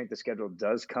again, strength of schedule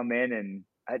does come in, and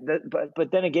but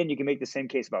then again, you can make the same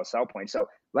case about South Point. So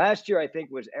last year, I think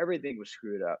everything was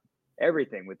screwed up.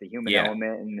 Everything with the human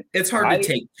element, and it's hard to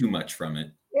take too much from it.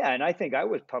 Yeah, and I think I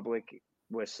was public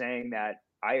was saying that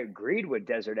I agreed with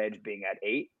Desert Edge being at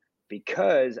 8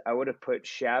 because I would have put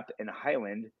Shap and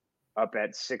Highland up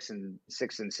at 6 and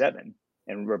 7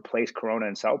 and replaced Corona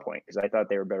and South Point because I thought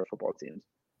they were better football teams.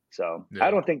 So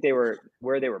I don't think they were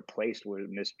where they were placed were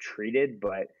mistreated,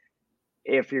 but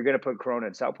if you're going to put Corona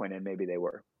and South Point in, maybe they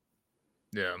were.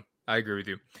 Yeah, I agree with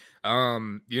you.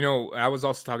 I was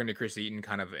also talking to Chris Eaton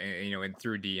kind of, and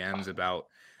through DMs about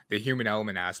the human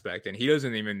element aspect, and he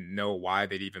doesn't even know why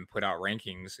they'd even put out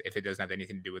rankings if it doesn't have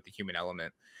anything to do with the human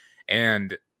element.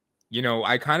 And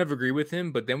I kind of agree with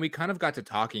him, but then we kind of got to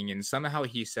talking, and somehow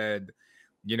he said,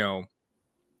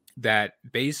 that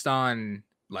based on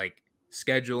like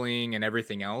scheduling and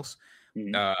everything else,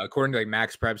 according to like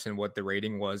Max Preps and what the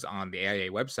rating was on the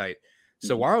AIA website,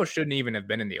 Saguaro shouldn't even have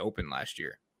been in the Open last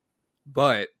year.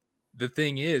 But the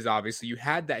thing is, obviously, you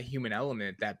had that human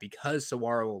element that because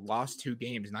Saguaro lost 2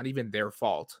 games, not even their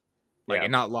fault,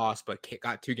 and not lost, but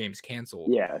got 2 games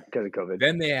canceled. Yeah, because of COVID.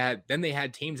 Then they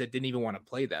had teams that didn't even want to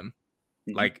play them.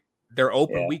 Like their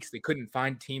open weeks, they couldn't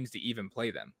find teams to even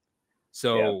play them.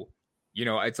 So,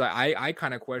 it's like I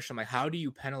kind of question, like, how do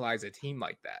you penalize a team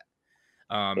like that?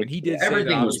 And he did.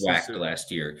 Everything was whacked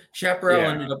last year. Chaparral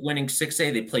ended up winning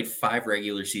 6A. They played 5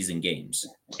 regular season games,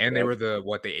 and they were the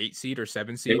 8 seed or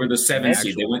 7 seed. They were the 7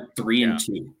 seed. They went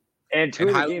 3-2. And two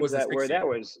of the games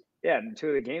and 2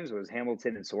 of the games was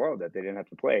Hamilton and Saguaro that they didn't have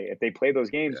to play. If they play those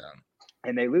games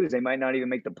and they lose, they might not even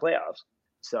make the playoffs.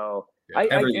 So I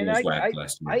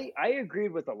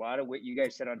agreed with a lot of what you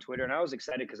guys said on Twitter, and I was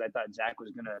excited because I thought Zach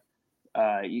was gonna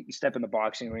step in the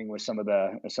boxing ring with some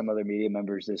other media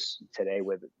members today.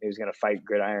 He was gonna fight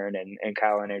Gridiron and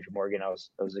Kyle and Andrew Morgan. I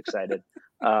was excited,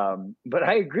 but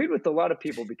I agreed with a lot of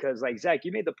people because, like Zach,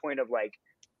 you made the point of like,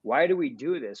 why do we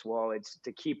do this? Well, it's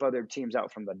to keep other teams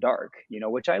out from the dark,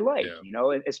 which I like,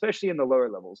 especially in the lower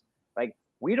levels. Like,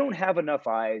 we don't have enough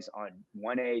eyes on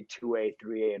 1A, 2A,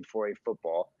 3A, and 4A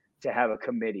football to have a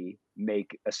committee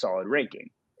make a solid ranking.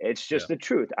 It's just the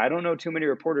truth. I don't know too many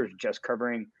reporters just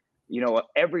covering,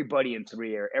 everybody in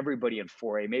 3A or everybody in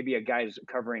 4A. Maybe a guy's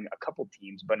covering a couple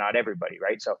teams, but not everybody,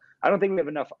 right? So I don't think we have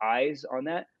enough eyes on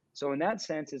that. So in that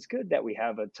sense, it's good that we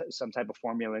have some type of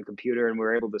formula and computer, and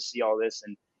we're able to see all this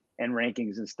and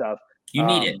rankings and stuff. You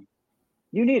need it.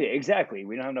 You need it. Exactly.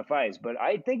 We don't have enough eyes, but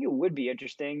I think it would be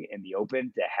interesting in the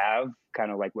Open to have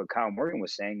kind of like what Kyle Morgan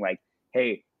was saying, like,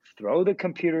 hey, throw the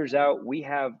computers out. We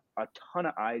have a ton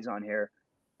of eyes on here.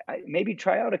 Maybe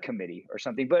try out a committee or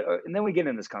something. But and then we get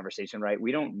in this conversation, right?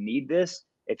 We don't need this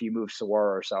if you move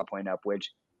Saguaro or South Point up,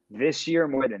 which this year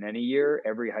more than any year,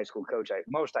 every high school coach,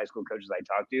 most high school coaches I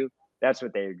talk to, that's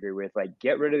what they agree with. Like,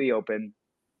 get rid of the Open,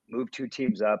 move 2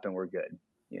 teams up, and we're good.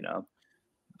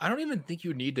 I don't even think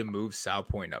you need to move South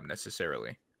Point up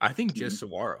necessarily. I think just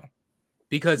Saguaro.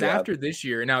 Because after this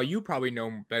year, now you probably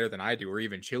know better than I do, or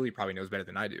even Chili probably knows better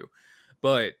than I do.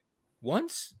 But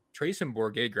once Trayson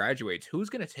Bourget graduates, who's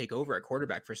going to take over at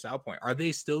quarterback for South Point? Are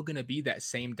they still going to be that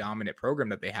same dominant program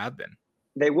that they have been?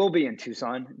 They will be in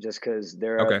Tucson just because they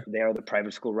are the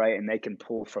private school, right? And they can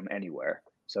pull from anywhere.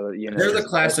 So, they're the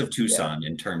class of Tucson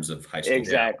in terms of high school.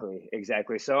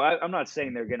 Exactly. So I'm not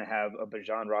saying they're going to have a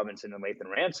Bijan Robinson and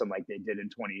Lathan Ransom like they did in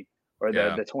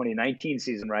the 2019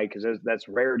 season, right? Because that's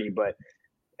rarity. But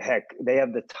heck, they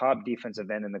have the top defensive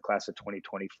end in the class of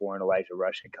 2024 and Elijah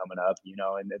Rushing coming up,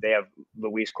 and they have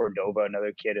Luis Cordova,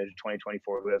 another kid in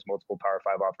 2024 who has multiple Power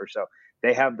 5 offers. So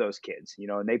they have those kids,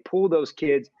 and they pull those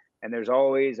kids. And there's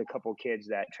always a couple kids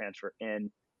that transfer in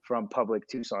from public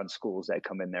Tucson schools that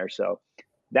come in there. So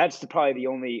that's probably the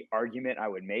only argument I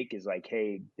would make is like,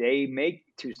 hey, they make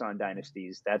Tucson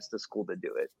dynasties. That's the school to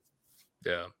do it.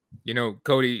 Yeah.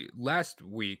 Cody, last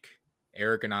week,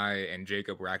 Eric and I and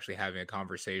Jacob were actually having a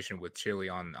conversation with Chili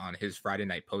on his Friday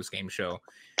night post-game show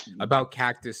about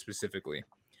Cactus specifically.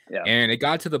 Yeah. And it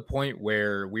got to the point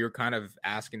where we were kind of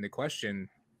asking the question,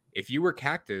 if you were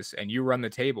Cactus and you run the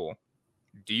table,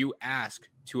 do you ask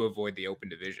to avoid the open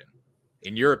division?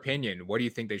 In your opinion, what do you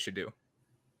think they should do?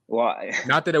 Well,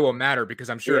 not that it will matter because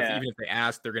I'm sure even if they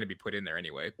ask, they're going to be put in there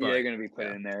anyway. But, they're going to be put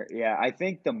in there. Yeah, I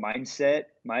think the mindset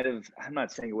might have, I'm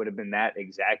not saying it would have been that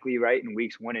exactly right in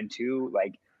weeks 1 and 2.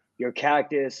 Like your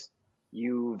Cactus,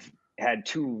 you've had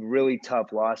 2 really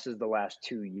tough losses the last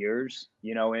 2 years,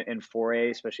 in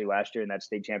 4A, especially last year in that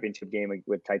state championship game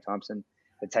with Ty Thompson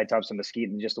Mesquite,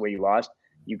 and just the way you lost.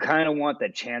 You kind of want the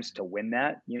chance to win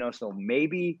that, so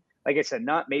maybe, like I said,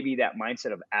 not maybe that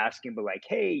mindset of asking, but like,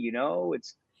 hey,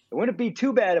 it wouldn't be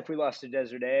too bad if we lost to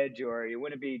Desert Edge, or it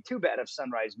wouldn't be too bad if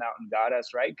Sunrise Mountain got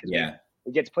us, right? Because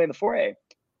we get to play in the 4A.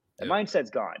 The mindset's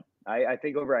gone. I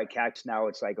think over at Cactus now,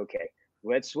 it's like, okay,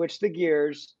 let's switch the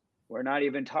gears. We're not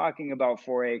even talking about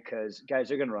 4A because guys,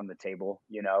 they're going to run the table,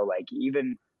 like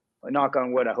even knock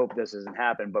on wood, I hope this doesn't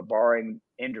happen, but barring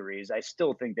injuries, I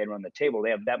still think they'd run the table. They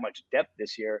have that much depth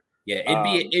this year. Yeah,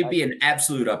 it'd be an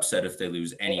absolute upset if they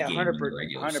lose any game in the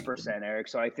regular 100%, Eric.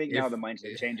 So I think now the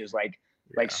mindset changes.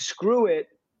 Like screw it,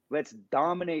 let's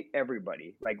dominate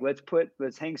everybody. Like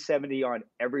let's hang 70 on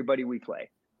everybody we play.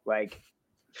 Like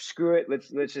screw it,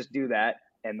 let's just do that,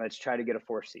 and let's try to get a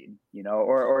 4 seed,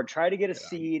 or try to get a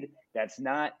seed that's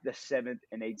not the 7th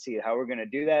and 8th seed. How we're going to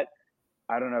do that?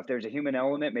 I don't know if there's a human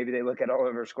element. Maybe they look at all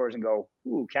of our scores and go,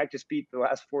 ooh, Cactus beat the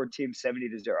last 4 teams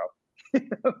 70-0.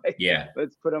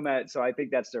 Let's put them at. So I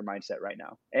think that's their mindset right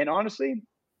now. And honestly,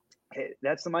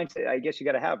 that's the mindset I guess you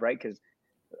got to have, right? Because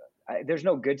there's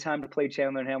no good time to play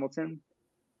Chandler and Hamilton.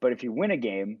 But if you win a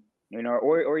game,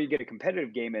 or you get a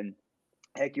competitive game and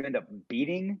heck, you end up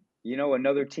beating,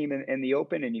 another team in the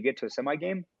open and you get to a semi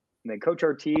game, and then Coach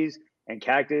Ortiz and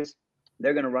Cactus,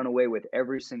 they're going to run away with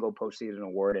every single postseason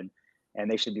award. And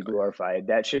they should be glorified.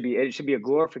 It should be a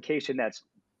glorification that's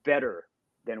better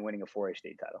than winning a 4A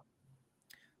state title.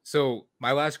 So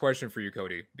my last question for you,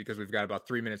 Cody, because we've got about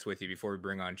 3 minutes with you before we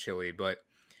bring on Chili,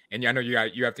 and I know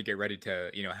you have to get ready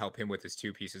to, help him with his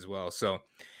 2-piece as well. So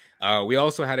we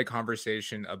also had a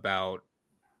conversation about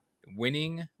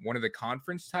winning one of the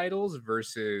conference titles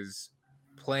versus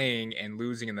playing and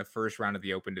losing in the first round of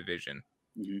the open division.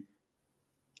 Mm-hmm.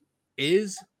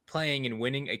 Is playing and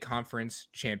winning a conference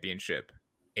championship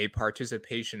a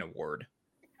participation award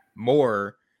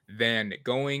more than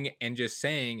going and just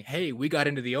saying, hey, we got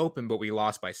into the open, but we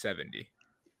lost by 70?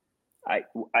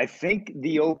 I think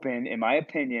the open, in my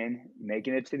opinion,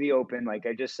 making it to the open, like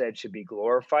I just said, should be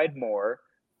glorified more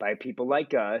by people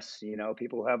like us,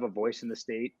 people who have a voice in the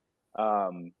state,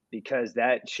 because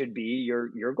that should be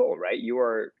your goal, right? You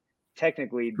are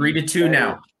technically 3-2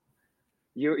 now.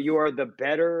 You are the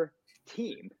better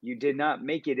team. You did not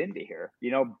make it into here,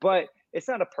 but it's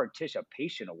not a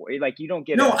participation award. Like you don't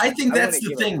get. No, I think that's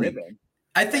the thing.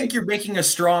 I think you're making a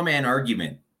straw man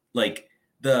argument. Like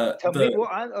what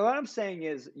I'm saying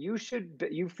is you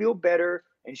feel better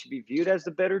and should be viewed as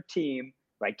the better team.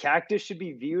 Like Cactus should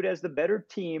be viewed as the better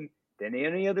team than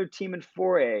any other team in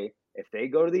 4A if they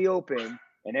go to the open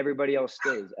and everybody else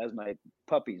stays. As my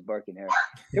puppy's barking here.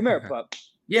 Come here, pup.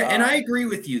 Yeah, and I agree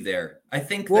with you there. I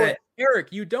think that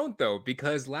Eric, you don't though,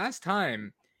 because last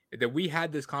time that we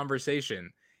had this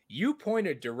conversation, you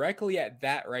pointed directly at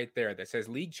that right there that says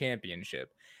league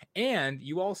championship. And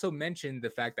you also mentioned the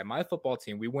fact that my football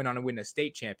team, we went on to win a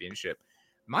state championship.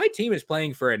 My team is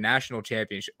playing for a national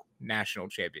championship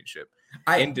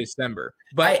in December.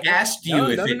 But I asked you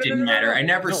if it didn't matter. I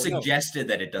never suggested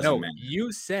that it doesn't matter.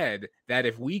 You said that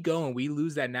if we go and we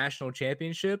lose that national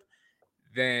championship,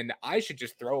 then I should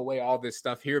just throw away all this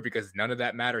stuff here because none of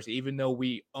that matters, even though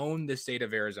we own the state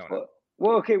of Arizona.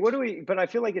 Well, okay, but I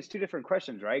feel like it's two different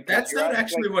questions, right? That's not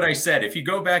actually what I said. If you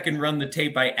go back and run the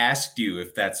tape, I asked you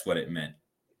if that's what it meant.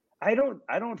 I don't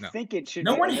think it should.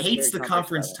 No one hates the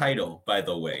conference title, by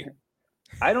the way.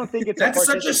 I don't think it's that's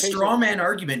such a straw man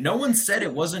argument. No one said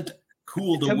it wasn't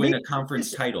cool to win a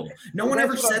conference title. No one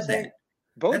ever said that.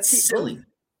 That's silly.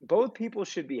 Both people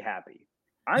should be happy.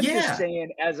 I'm just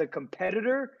saying, as a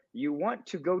competitor, you want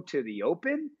to go to the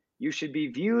Open. You should be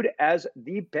viewed as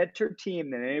the better team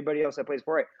than anybody else that plays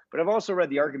for it. But I've also read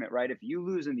the argument, right? If you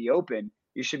lose in the Open,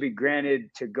 you should be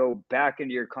granted to go back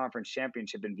into your conference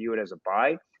championship and view it as a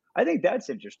bye. I think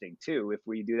that's interesting too, if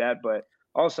we do that. But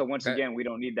also, once again, we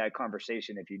don't need that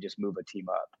conversation if you just move a team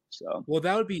up. So, well,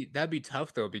 that'd be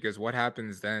tough though, because what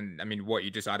happens then? I mean, you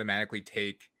just automatically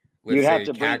take, let's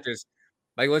say Cactus.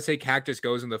 Like, let's say Cactus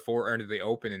goes in the into the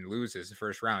Open and loses the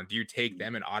first round. Do you take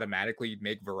them and automatically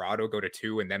make Verado go to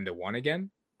 2 and them to 1 again?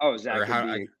 Oh,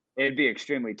 exactly. It'd be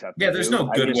extremely tough. Yeah, there's no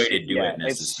good way to do it.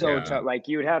 It's so tough. Like,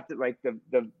 you would have to, like,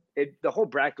 the whole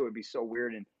bracket would be so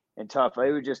weird and tough.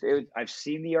 I've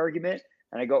seen the argument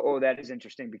and I go, oh, that is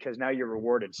interesting, because now you're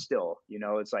rewarded still. You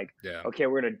know, it's like, okay,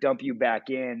 we're going to dump you back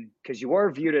in because you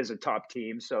are viewed as a top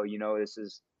team. So, you know,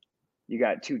 you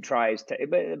got 2 tries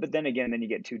but then again, then you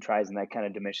get 2 tries and that kind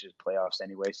of diminishes playoffs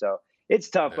anyway. So it's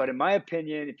tough. But in my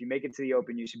opinion, if you make it to the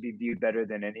Open, you should be viewed better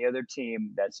than any other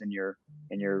team that's in your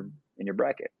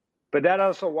bracket. But that's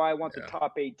also why I want the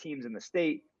top 8 teams in the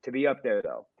state to be up there,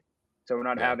 though. So we're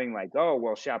not having like, oh,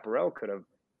 well, Chaparral could have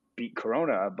beat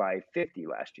Corona by 50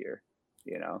 last year,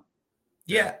 you know?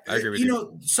 Yeah. I agree with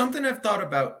you. Something I've thought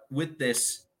about with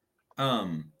this,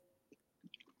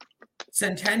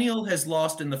 Centennial has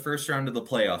lost in the first round of the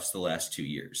playoffs the last 2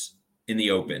 years in the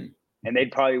Open. And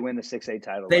they'd probably win the 6A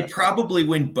title. They'd probably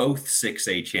win both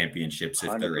 6A championships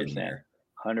if they're in there.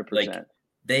 100%. Like,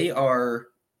 they are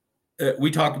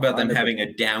we talk about them 100%. Having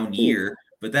a down year,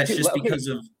 but that's just because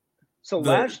of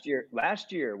last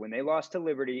year when they lost to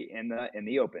Liberty in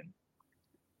the Open,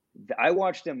 I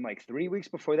watched them like 3 weeks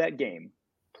before that game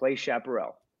play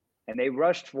Chaparral, and they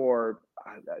rushed for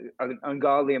an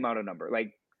ungodly amount of number.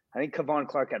 Like, I think Kevon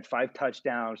Clark had 5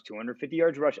 touchdowns, 250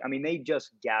 yards rush. I mean, they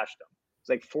just gashed them. It's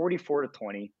like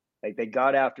 44-20. Like, they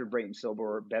got after Brayton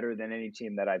Silver better than any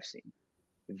team that I've seen.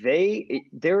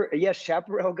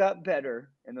 Chaparral got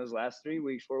better in those last 4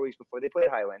 weeks before they played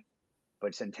Highland.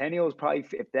 But Centennial is probably,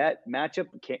 if that matchup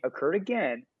occurred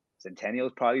again, Centennial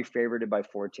is probably favored by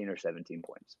 14 or 17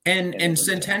 points. And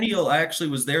Centennial actually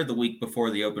was there the week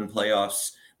before the Open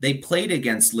playoffs. They played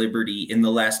against Liberty in the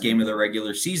last game of the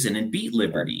regular season and beat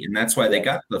Liberty. And that's why they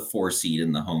got the 4 seed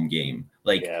in the home game.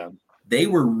 They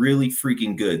were really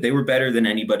freaking good. They were better than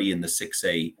anybody in the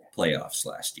 6A playoffs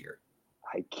last year.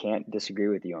 I can't disagree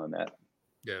with you on that.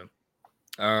 Yeah.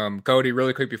 Cody,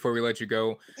 really quick before we let you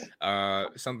go,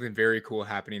 something very cool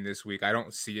happening this week. I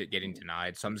don't see it getting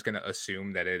denied, so I'm just going to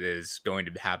assume that it is going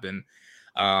to happen.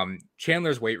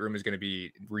 Chandler's weight room is going to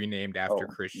be renamed after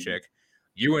Chris Chick.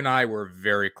 You and I were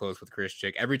very close with Chris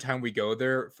Chick. Every time we go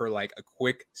there for like a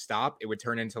quick stop, it would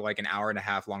turn into like an hour and a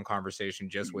half long conversation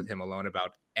just with him alone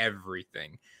about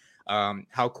everything.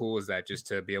 How cool is that, just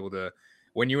to be able to,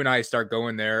 when you and I start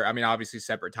going there, I mean, obviously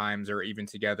separate times or even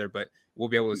together, but we'll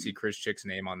be able to see Chris Chick's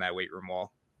name on that weight room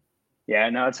wall. Yeah,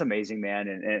 no, it's amazing, man.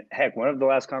 And heck, one of the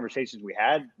last conversations we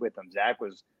had with him, Zach,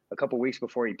 was a couple weeks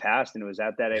before he passed, and it was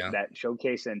at that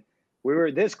showcase. And we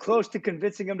were this close to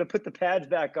convincing him to put the pads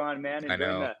back on, man,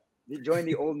 and join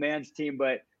the old man's team.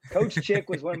 But Coach Chick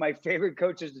was one of my favorite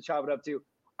coaches to chop it up to.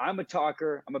 I'm a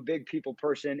talker. I'm a big people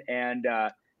person.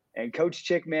 And Coach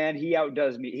Chick, man, he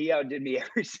outdoes me. He outdid me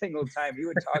every single time. He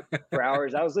would talk for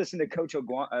hours. I was listening to Coach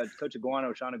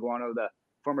Aguano, Sean Aguano, the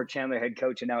former Chandler head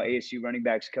coach and now ASU running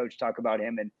backs coach, talk about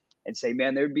him and say,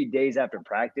 man, there'd be days after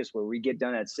practice where we get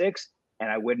done at 6 and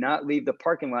I would not leave the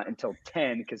parking lot until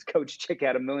 10 because Coach Chick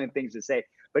had a million things to say.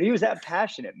 But he was that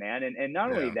passionate, man. And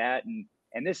not only that,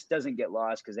 and this doesn't get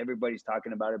lost because everybody's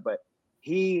talking about it, but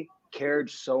he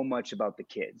cared so much about the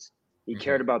kids. He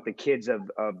cared about the kids of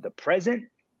the present.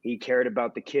 He cared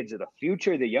about the kids of the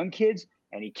future, the young kids,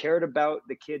 and he cared about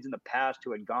the kids in the past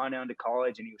who had gone down to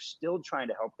college, and he was still trying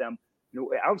to help them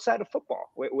outside of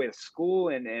football with school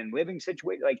and living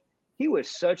situation. Like, he was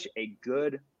such a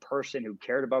good person who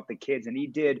cared about the kids, and he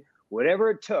did whatever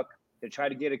it took to try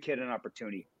to get a kid an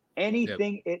opportunity.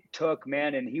 Anything it took,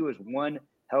 man. And he was one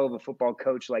hell of a football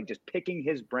coach, like just picking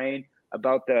his brain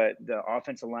about the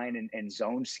offensive line and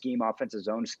zone scheme, offensive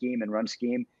zone scheme and run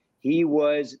scheme. He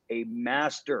was a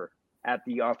master at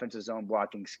the offensive zone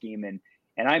blocking scheme. And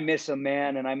I miss him,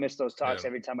 man. And I miss those talks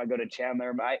every time I go to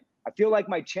Chandler. I feel like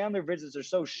my Chandler visits are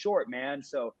so short, man.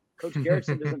 So Coach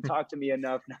Garrettson doesn't talk to me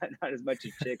enough, not as much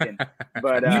as Chicken.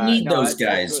 But you need no, those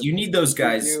guys. You need those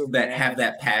guys that man. have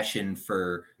that passion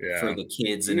for the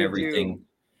kids and everything. Do.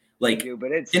 Like,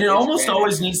 but it's almost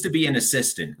always needs to be an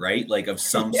assistant, right? Like of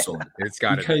some sort. It's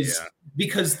got to be,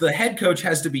 because the head coach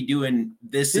has to be doing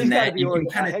this and that.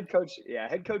 Head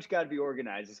coach got to be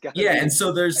organized. And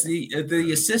so there's the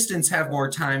assistants have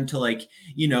more time to, like,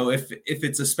 you know, if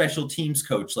it's a special teams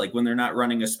coach, like when they're not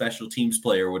running a special teams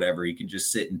play or whatever, he can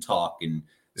just sit and talk and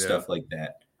stuff like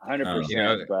that. 100%. You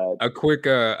know, a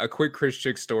quick Chris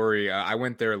Chick story. I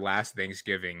went there last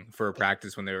Thanksgiving for a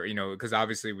practice when they were, you know, because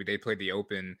obviously they played the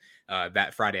Open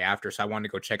that Friday after, so I wanted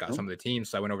to go check out some of the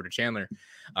teams. So I went over to Chandler.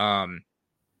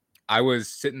 I was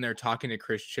sitting there talking to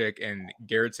Chris Chick, and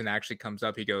Garrettson actually comes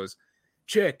up. He goes,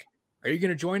 "Chick, are you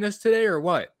going to join us today or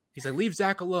what?" He's like, "Leave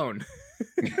Zach alone."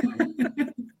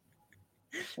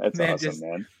 That's awesome,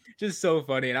 man. Just so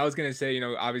funny. And I was going to say, you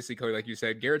know, obviously, Cody, like you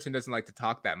said, Garrettson doesn't like to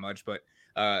talk that much, but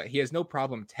he has no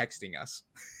problem texting us.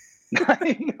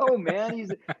 I know, man.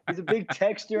 He's a big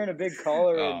texter and a big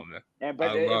caller. I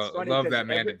love that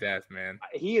man to death, man.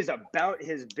 He is about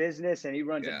his business, and he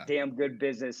runs a damn good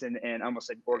business and almost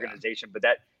like organization. But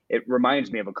it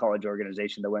reminds me of a college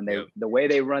organization. The way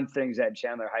they run things at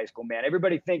Chandler High School, man.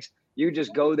 Everybody thinks you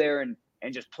just go there and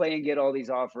just play and get all these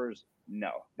offers.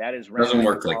 No, that doesn't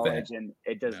work like that, and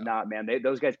it does not, man.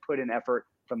 Those guys put in effort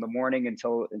from the morning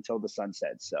until the sun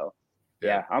sets. So.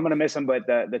 Yeah, I'm gonna miss him, but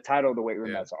the title of the weight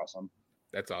room, that's awesome.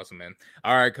 That's awesome, man.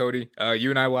 All right, Cody.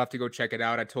 You and I will have to go check it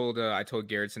out. I told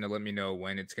Garrettson to let me know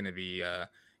when it's gonna be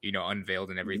unveiled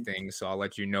and everything. So I'll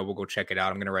let you know. We'll go check it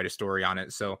out. I'm gonna write a story on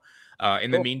it. So in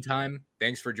the meantime,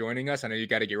 thanks for joining us. I know you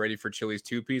got to get ready for Chili's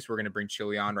 2-piece. We're gonna bring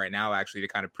Chili on right now, actually, to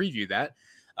kind of preview that.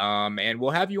 And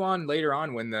we'll have you on later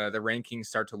on when the rankings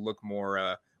start to look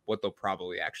more what they'll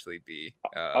probably actually be.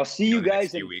 I'll see you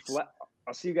guys in weeks.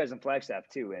 I'll see you guys in Flagstaff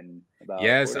too. And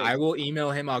I will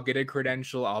email him. I'll get a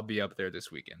credential. I'll be up there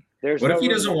this weekend. What if he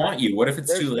doesn't want you? What if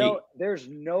it's too late? There's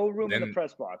no room in the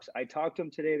press box. I talked to him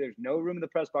today. There's no room in the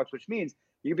press box, which means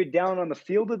you could be down on the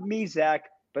field with me, Zach,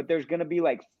 but there's going to be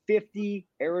like 50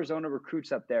 Arizona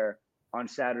recruits up there on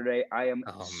Saturday. I am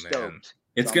stoked. Man.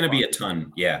 It's going to be a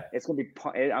ton. Yeah. It's going to be,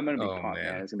 I'm going to be pumped,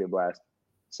 man. It's going to be a blast.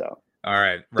 So. All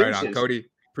right. Right on, Cody.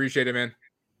 Appreciate it, man.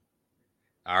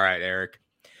 All right, Eric.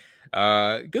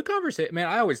 Good conversation, man.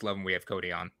 I always love when we have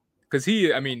Cody on because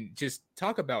just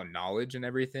talk about knowledge and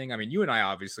everything. I mean, you and I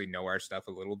obviously know our stuff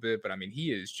a little bit, but I mean,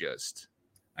 he is just.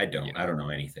 I don't know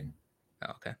anything.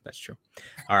 Oh, okay, that's true.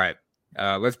 All right,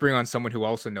 let's bring on someone who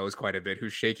also knows quite a bit,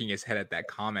 who's shaking his head at that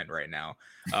comment right now.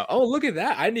 Oh, look at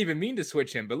that! I didn't even mean to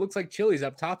switch him, but it looks like Chili's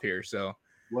up top here. So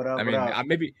what up? I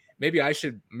mean, maybe I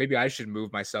should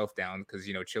move myself down because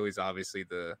Chili's obviously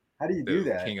the. How do you do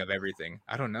that? King of everything.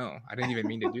 I don't know. I didn't even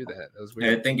mean to do that. That was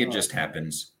weird. I think it just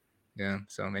happens. Yeah.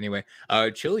 So anyway,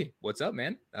 Chili, what's up,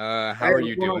 man? How are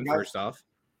you doing? First off,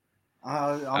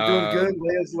 I'm doing good.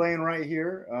 Leia's laying right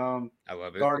here. I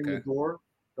love it. Guarding the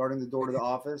door to the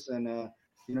office, and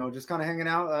just kind of hanging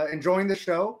out, enjoying the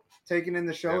show, taking in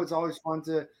the show. Yep. It's always fun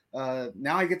to.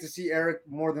 Now I get to see Eric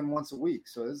more than once a week,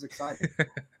 so this is exciting.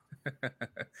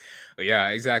 Yeah,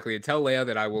 exactly. Tell Leia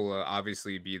that I will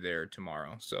obviously be there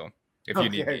tomorrow. So if you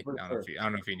need me, I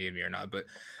don't know if you need me or not, but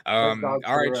all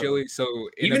right, Chili. So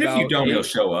even if you don't, he'll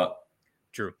show up.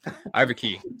 True. I have a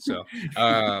key. So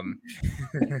I'm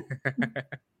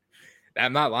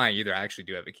not lying either. I actually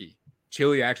do have a key.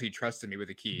 Chili actually trusted me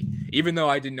with a key, even though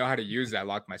I didn't know how to use it. I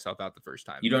locked myself out the first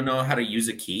time. You don't know how to use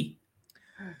a key?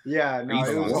 Yeah, no,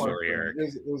 it was story, Eric.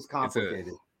 It was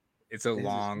complicated. It's a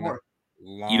long.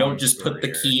 You don't just put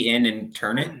the key in and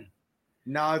turn it?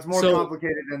 No, it's more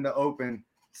complicated than the open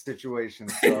situation.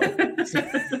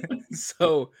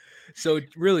 So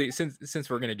really, since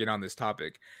we're gonna get on this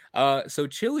topic, so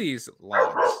Chili's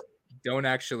locks don't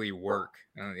actually work.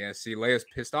 See, Leia's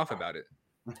pissed off about it.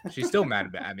 She's still mad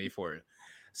at me for it.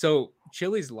 So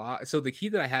Chili's lock. So the key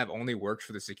that I have only works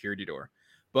for the security door,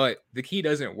 but the key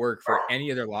doesn't work for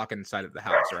any other lock inside of the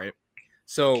house, right?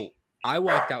 So I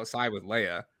walked outside with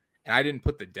Leia. And I didn't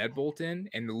put the deadbolt in,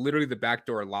 and literally the back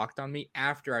door locked on me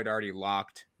after I'd already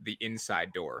locked the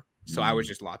inside door. So I was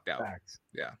just locked out. Facts.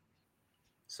 Yeah.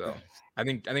 So I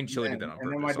think Chili did that on purpose.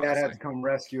 And then my dad had to come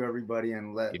rescue everybody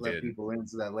and let people in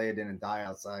so that Leia didn't die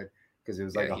outside because it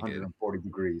was like 140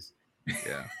 degrees.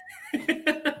 Yeah.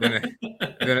 then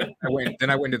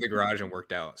I went to the garage and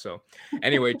worked out. So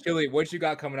anyway, Chili, what you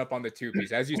got coming up on the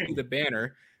 2-piece? As you see the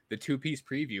banner, the 2-piece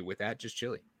preview with that, just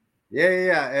Chili.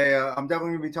 Yeah. Hey, I'm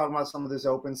definitely going to be talking about some of this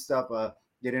open stuff,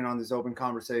 get in on this open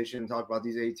conversation, talk about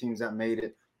these 8 teams that made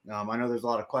it. I know there's a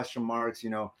lot of question marks,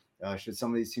 should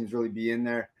some of these teams really be in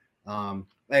there?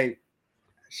 Hey,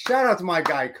 shout out to my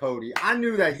guy Cody. I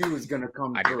knew that he was gonna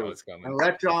come through and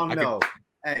let y'all know.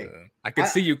 I could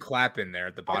see you clapping there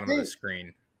at the bottom of the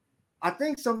screen. I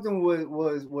think something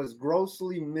was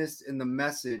grossly missed in the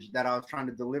message that I was trying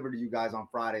to deliver to you guys on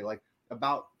Friday, like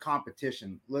about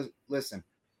competition. Listen,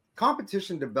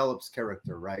 competition develops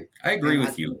character, right? I agree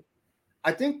with you.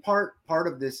 I think part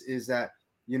of this is that,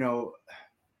 you know,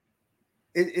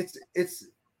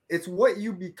 it's what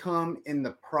you become in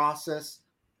the process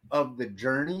of the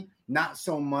journey, not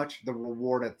so much the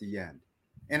reward at the end.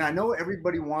 And I know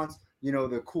everybody wants, you know,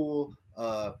 the cool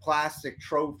plastic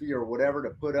trophy or whatever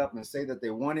to put up and say that they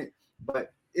won it,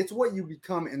 but it's what you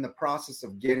become in the process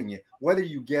of getting it, whether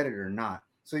you get it or not.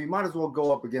 So you might as well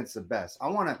go up against the best. I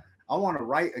want to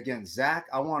write against Zach.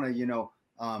 I want to, you know,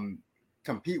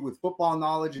 compete with football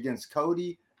knowledge against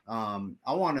Cody. I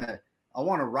want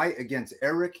to write against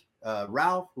Eric,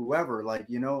 Ralph, whoever, like,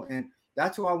 you know, and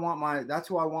that's who I want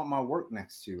my work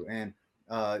next to. And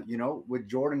you know, with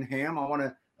Jordan Ham, I want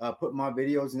to put my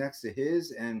videos next to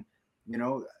his. And you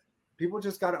know, people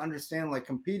just got to understand, like,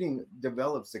 competing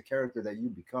develops the character that you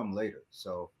become later.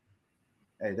 So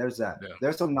hey, there's that. Yeah.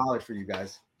 There's some knowledge for you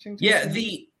guys. Ching, ching, yeah,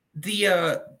 ching.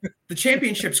 the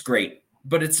championship's great,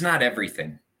 but it's not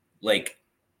everything. Like,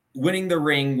 winning the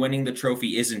ring, winning the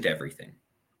trophy isn't everything.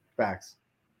 Facts.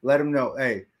 Let him know.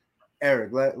 Hey,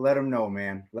 Eric, let him know,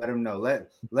 man. Let him know.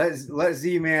 Let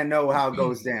Z-Man know how it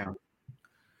goes down.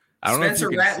 I don't Spencer know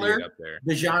if you can Rattler, see it up there.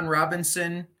 Bijan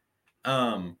Robinson,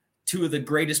 two of the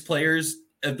greatest players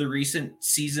of the recent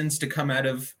seasons to come out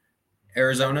of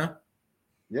Arizona.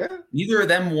 Yeah. Neither of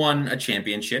them won a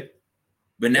championship,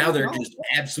 but now they're just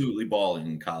absolutely balling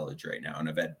in college right now and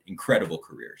have had incredible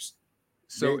careers.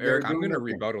 So, Eric, I'm going to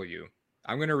rebuttal you.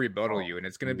 I'm going to rebuttal you, and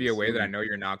it's going to be a way that I know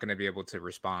you're not going to be able to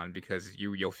respond because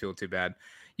you'll feel too bad.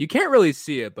 You can't really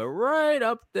see it, but right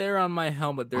up there on my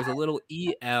helmet, there's a little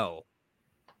EL.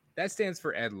 That stands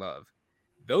for Ed Love.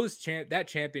 That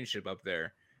championship up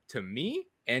there, to me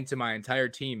and to my entire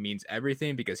team, means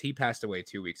everything because he passed away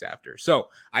 2 weeks after. So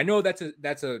I know that's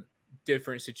a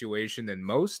different situation than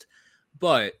most,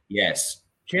 but yes,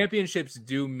 championships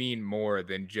do mean more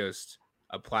than just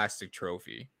a plastic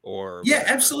trophy or yeah,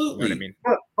 whatever. absolutely. You know what I mean?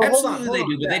 Absolutely, they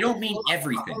do, but they don't mean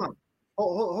everything.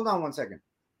 Hold on 1 second,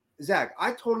 Zach.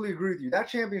 I totally agree with you. That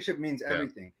championship means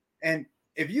everything. Yeah. And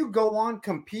if you go on,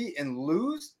 compete, and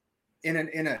lose in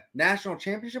a national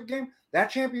championship game, that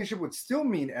championship would still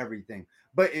mean everything.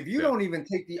 But if you don't even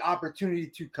take the opportunity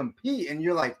to compete and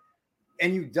you're like,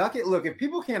 and you duck it, look, if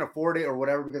people can't afford it or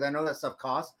whatever, because I know that stuff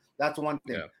costs, that's one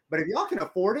thing. Yeah. But if y'all can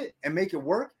afford it and make it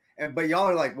work, but y'all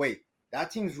are like, wait,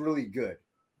 that team's really good,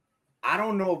 I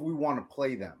don't know if we want to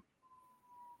play them.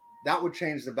 That would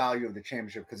change the value of the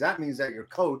championship because that means that your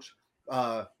coach,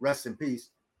 rest in peace,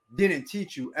 didn't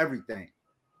teach you everything.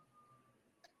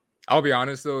 I'll be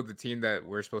honest, though, the team that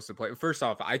we're supposed to play, first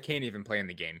off, I can't even play in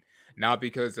the game. Not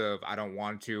because of I don't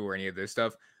want to or any of this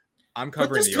stuff. I'm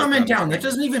covering the comment down. That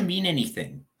doesn't even mean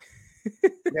anything.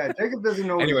 Yeah, Jacob doesn't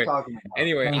know what he's talking about.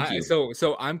 Anyway,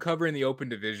 so I'm covering the Open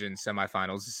Division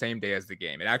semifinals the same day as the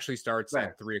game. It actually starts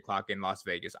at 3:00 in Las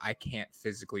Vegas. I can't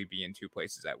physically be in two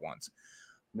places at once.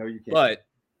 No, you can't. But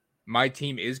my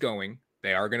team is going.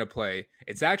 They are going to play.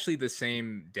 It's actually the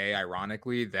same day,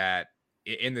 ironically, that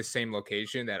in the same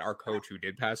location that our coach who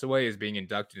did pass away is being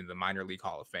inducted into the Minor League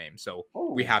Hall of Fame. So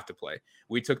we have to play.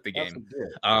 We took the game.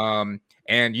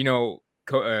 And, you know,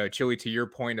 Chili, to your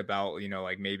point about, you know,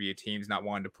 like maybe a team's not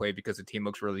wanting to play because the team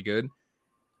looks really good.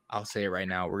 I'll say it right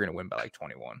now. We're going to win by like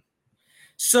 21.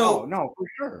 So, no, for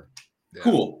sure. Yeah.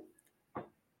 Cool.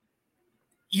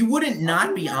 You wouldn't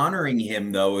not be honoring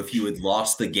him, though, if you had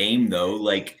lost the game, though.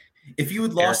 Like, if you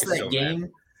had lost that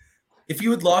game, if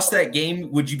you had lost that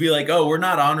game, would you be like, oh, we're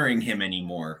not honoring him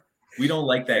anymore? We don't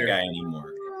like that guy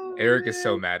anymore. Eric is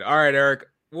so mad. All right, Eric,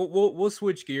 we'll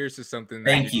switch gears to something.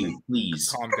 Thank you. Please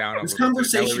calm down. This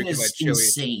conversation is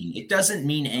insane. It doesn't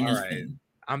mean anything. Right.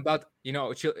 I'm about, you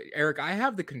know, Eric, I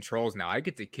have the controls now. I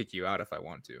get to kick you out if I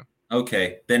want to.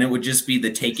 Okay, then it would just be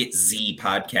the Take It Z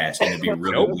podcast, and it'd be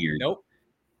real weird. Nope.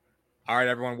 All right,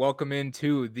 everyone, welcome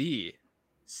into the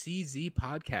CZ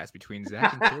podcast between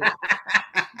Zach and Chili.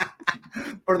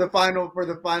 For the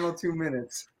final 2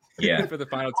 minutes. Yeah, for the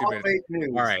final 2 minutes. Fake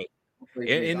news. All right.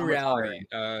 In reality,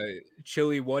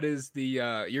 Chili, what is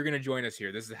the you're gonna join us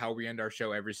here. This is how we end our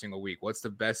show every single week. What's the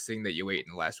best thing that you ate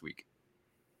in the last week?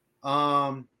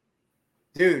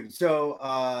 Dude, so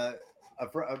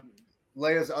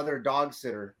Leia's other dog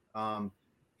sitter,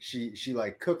 she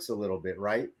like cooks a little bit,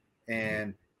 right?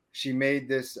 And she made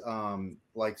this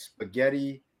like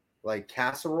spaghetti like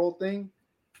casserole thing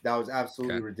that was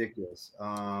absolutely ridiculous.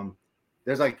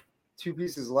 There's like 2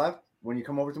 pieces left. When you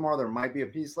come over tomorrow, there might be a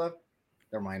piece left.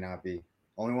 There might not be.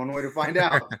 Only one way to find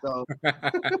out. So,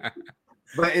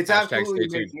 but it's absolutely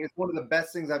amazing. It's one of the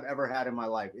best things I've ever had in my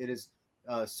life. It is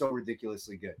so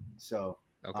ridiculously good. So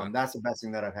that's the best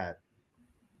thing that I've had.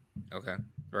 Okay,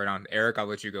 right on. Eric, I'll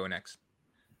let you go next.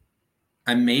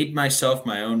 I made myself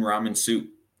my own ramen soup,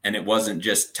 and it wasn't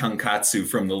just tonkatsu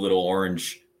from the little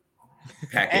orange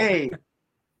packet. Hey,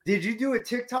 did you do a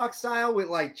TikTok style with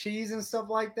like cheese and stuff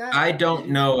like that? I don't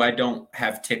know. I don't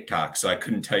have TikTok, so I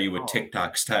couldn't tell you what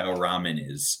TikTok style ramen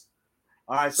is.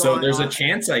 All right, so there's a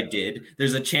chance I did.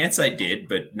 There's a chance I did,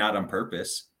 but not on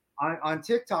purpose. On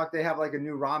TikTok, they have like a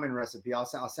new ramen recipe. I'll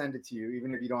send it to you.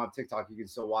 Even if you don't have TikTok, you can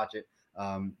still watch it.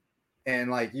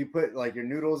 And like you put like your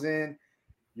noodles in,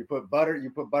 you put butter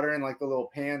in like the little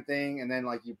pan thing, and then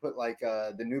like you put like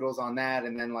the noodles on that,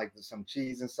 and then like some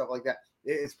cheese and stuff like that.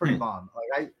 It's pretty bomb.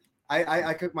 Like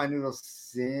I cook my noodles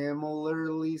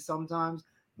similarly sometimes,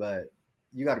 but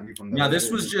you got to be from. Now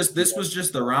this was just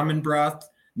the ramen broth,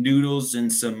 noodles,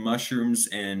 and some mushrooms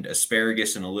and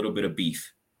asparagus and a little bit of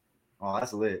beef. Oh,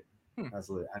 that's lit.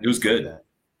 That's lit. It was good.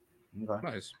 Okay.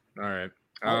 Nice. All right.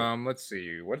 Let's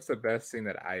see. What's the best thing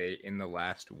that I ate in the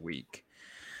last week?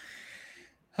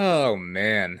 Oh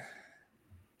man.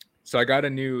 So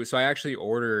I actually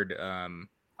ordered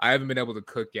I haven't been able to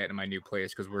cook yet in my new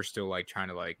place because we're still like trying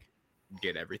to like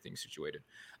get everything situated.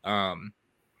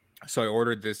 So I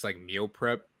ordered this like meal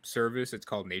prep service. It's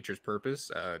called Nature's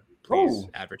Purpose. Please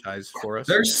advertise for us.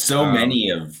 There's so many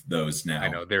of those now. I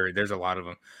know there's a lot of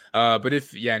them. But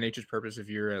Nature's Purpose, if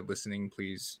you're listening,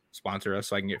 please sponsor us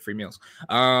so I can get free meals.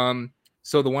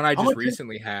 So the one I just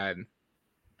recently had,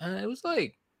 it was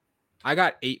like I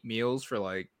got 8 meals for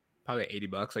like probably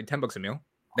 $80, like $10 a meal.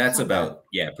 That's about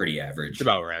pretty average. It's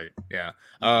about right. Yeah.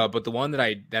 But the one that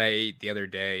I ate the other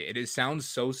day, it sounds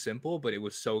so simple, but it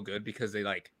was so good because they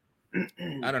like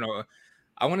I don't know.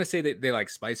 I want to say that they like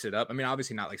spice it up. I mean,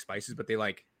 obviously not like spices, but they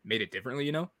like made it differently,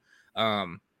 you know?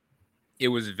 It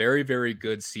was very, very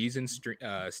good seasoned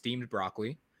steamed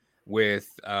broccoli with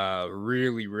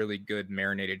really, really good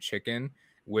marinated chicken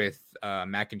with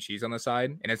mac and cheese on the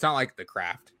side. And it's not like the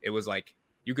Kraft. It was like,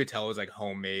 you could tell it was like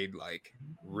homemade, like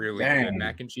really good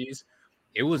mac and cheese.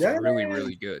 It was really,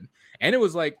 really good. And it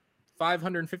was like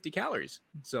 550 calories.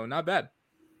 So not bad.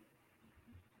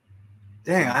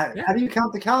 Dang, how do you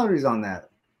count the calories on that?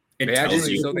 They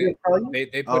actually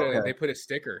they put a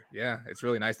sticker. Yeah, it's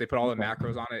really nice. They put all the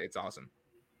macros on it. It's awesome.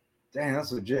 Dang,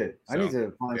 that's legit. So, I need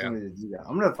to find somebody to do that.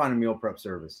 I'm gonna find a meal prep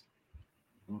service.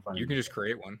 You can just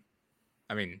create one.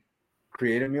 I mean,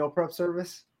 create a meal prep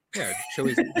service. Yeah,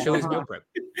 Chili's meal prep.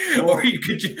 Or you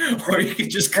could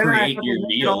just create your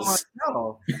meals.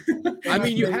 I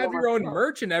mean, you have your own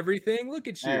merch and everything. Look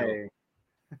at you.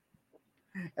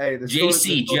 Hey,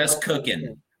 JC just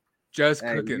cooking. Just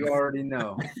cooking. You already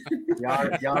know. you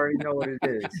already know what it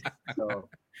is. So,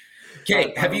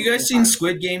 okay, have you guys seen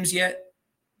Squid Games yet?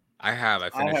 I have. I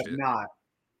finished it.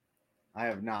 I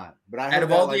have not. But out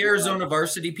of all the Arizona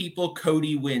varsity people,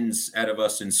 Cody wins out of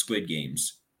us in Squid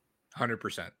Games.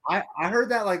 100%. I heard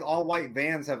that like all white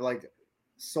vans have like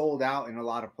sold out in a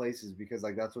lot of places because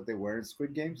like that's what they wear in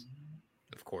Squid Games.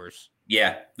 Of course.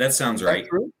 Yeah, that sounds right.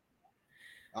 True?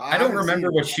 I don't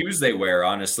remember what shoes they wear,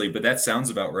 honestly, but that sounds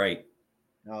about right.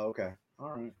 Oh, okay.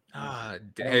 All right.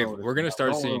 Dave, we're gonna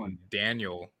start seeing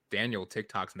Daniel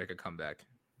TikToks make a comeback.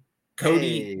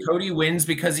 Cody wins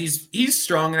because he's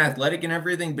strong and athletic and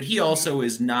everything, but he also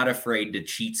is not afraid to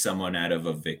cheat someone out of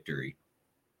a victory.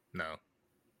 No.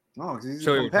 Oh, because he's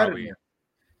a competitor.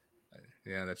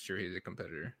 Yeah, that's true. He's a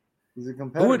competitor. He's a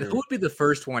competitor. Who would be the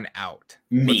first one out?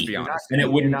 Me. Let's be honest. And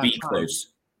it wouldn't be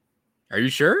close. Are you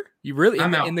sure? You really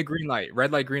in the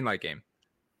red light game?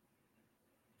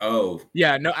 Oh.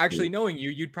 Yeah, no, actually knowing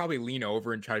you'd probably lean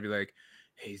over and try to be like,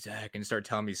 hey, Zach, and start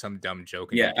telling me some dumb joke.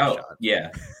 Yeah.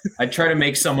 Yeah. I'd try to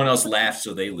make someone else laugh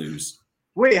so they lose.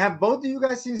 Wait, have both of you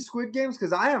guys seen Squid Games?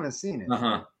 Because I haven't seen it.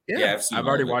 Uh-huh. Yeah, I've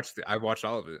already watched it. I've watched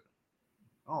all of it.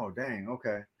 Oh, dang.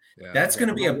 Okay. Yeah, that's going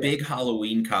to be a big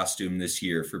Halloween costume this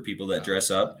year for people that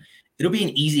dress up. It'll be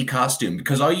an easy costume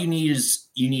because all you need is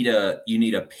you need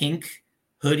a pink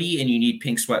hoodie and you need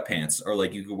pink sweatpants, or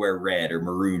like you could wear red or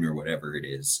maroon or whatever it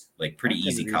is. Like pretty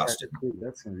easy costume.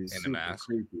 That's going to be super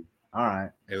creepy. All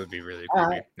right. It would be really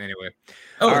creepy. Anyway.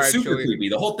 It's super creepy.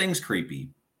 The whole thing's creepy.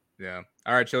 Yeah.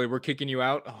 All right, Chili, we're kicking you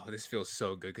out. Oh, this feels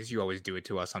so good because you always do it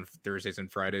to us on Thursdays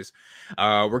and Fridays.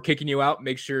 We're kicking you out.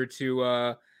 Make sure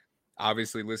to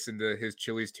obviously listen to his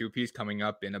Chili's 2-piece coming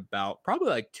up in about probably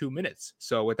like 2 minutes.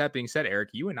 So with that being said, Eric,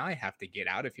 you and I have to get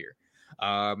out of here.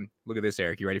 Look at this,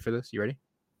 Eric. You ready for this? You ready?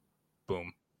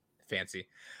 Boom. Fancy.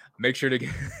 make sure to get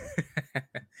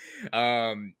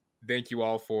thank you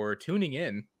all for tuning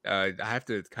in. I have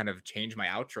to kind of change my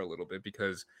outro a little bit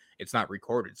because it's not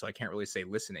recorded, so I can't really say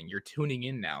listening. You're tuning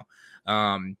in now.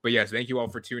 But yes, thank you all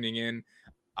for tuning in.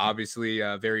 Obviously,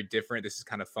 very different. This is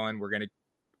kind of fun. We're going to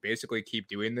basically keep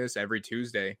doing this every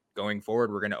Tuesday going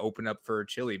forward. We're going to open up for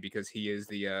Chili because he is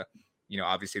the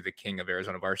obviously the king of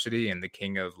Arizona Varsity and the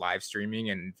king of live streaming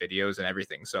and videos and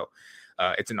everything. So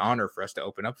it's an honor for us to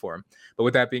open up for him. But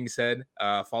with that being said,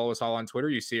 follow us all on Twitter.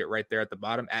 You see it right there at the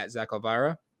bottom, at Zach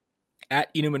Elvira,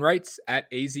 at Enuman Wrights, at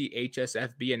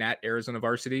AZHSFB, and at Arizona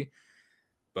Varsity.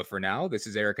 But for now, this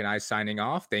is Eric and I signing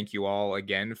off. Thank you all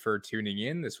again for tuning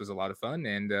in. This was a lot of fun,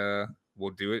 and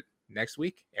we'll do it next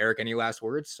week. Eric, any last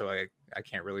words? So I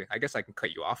can't really, I guess I can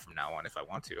cut you off from now on if I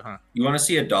want to, huh? You want to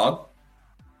see a dog?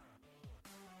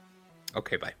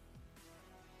 Okay, bye.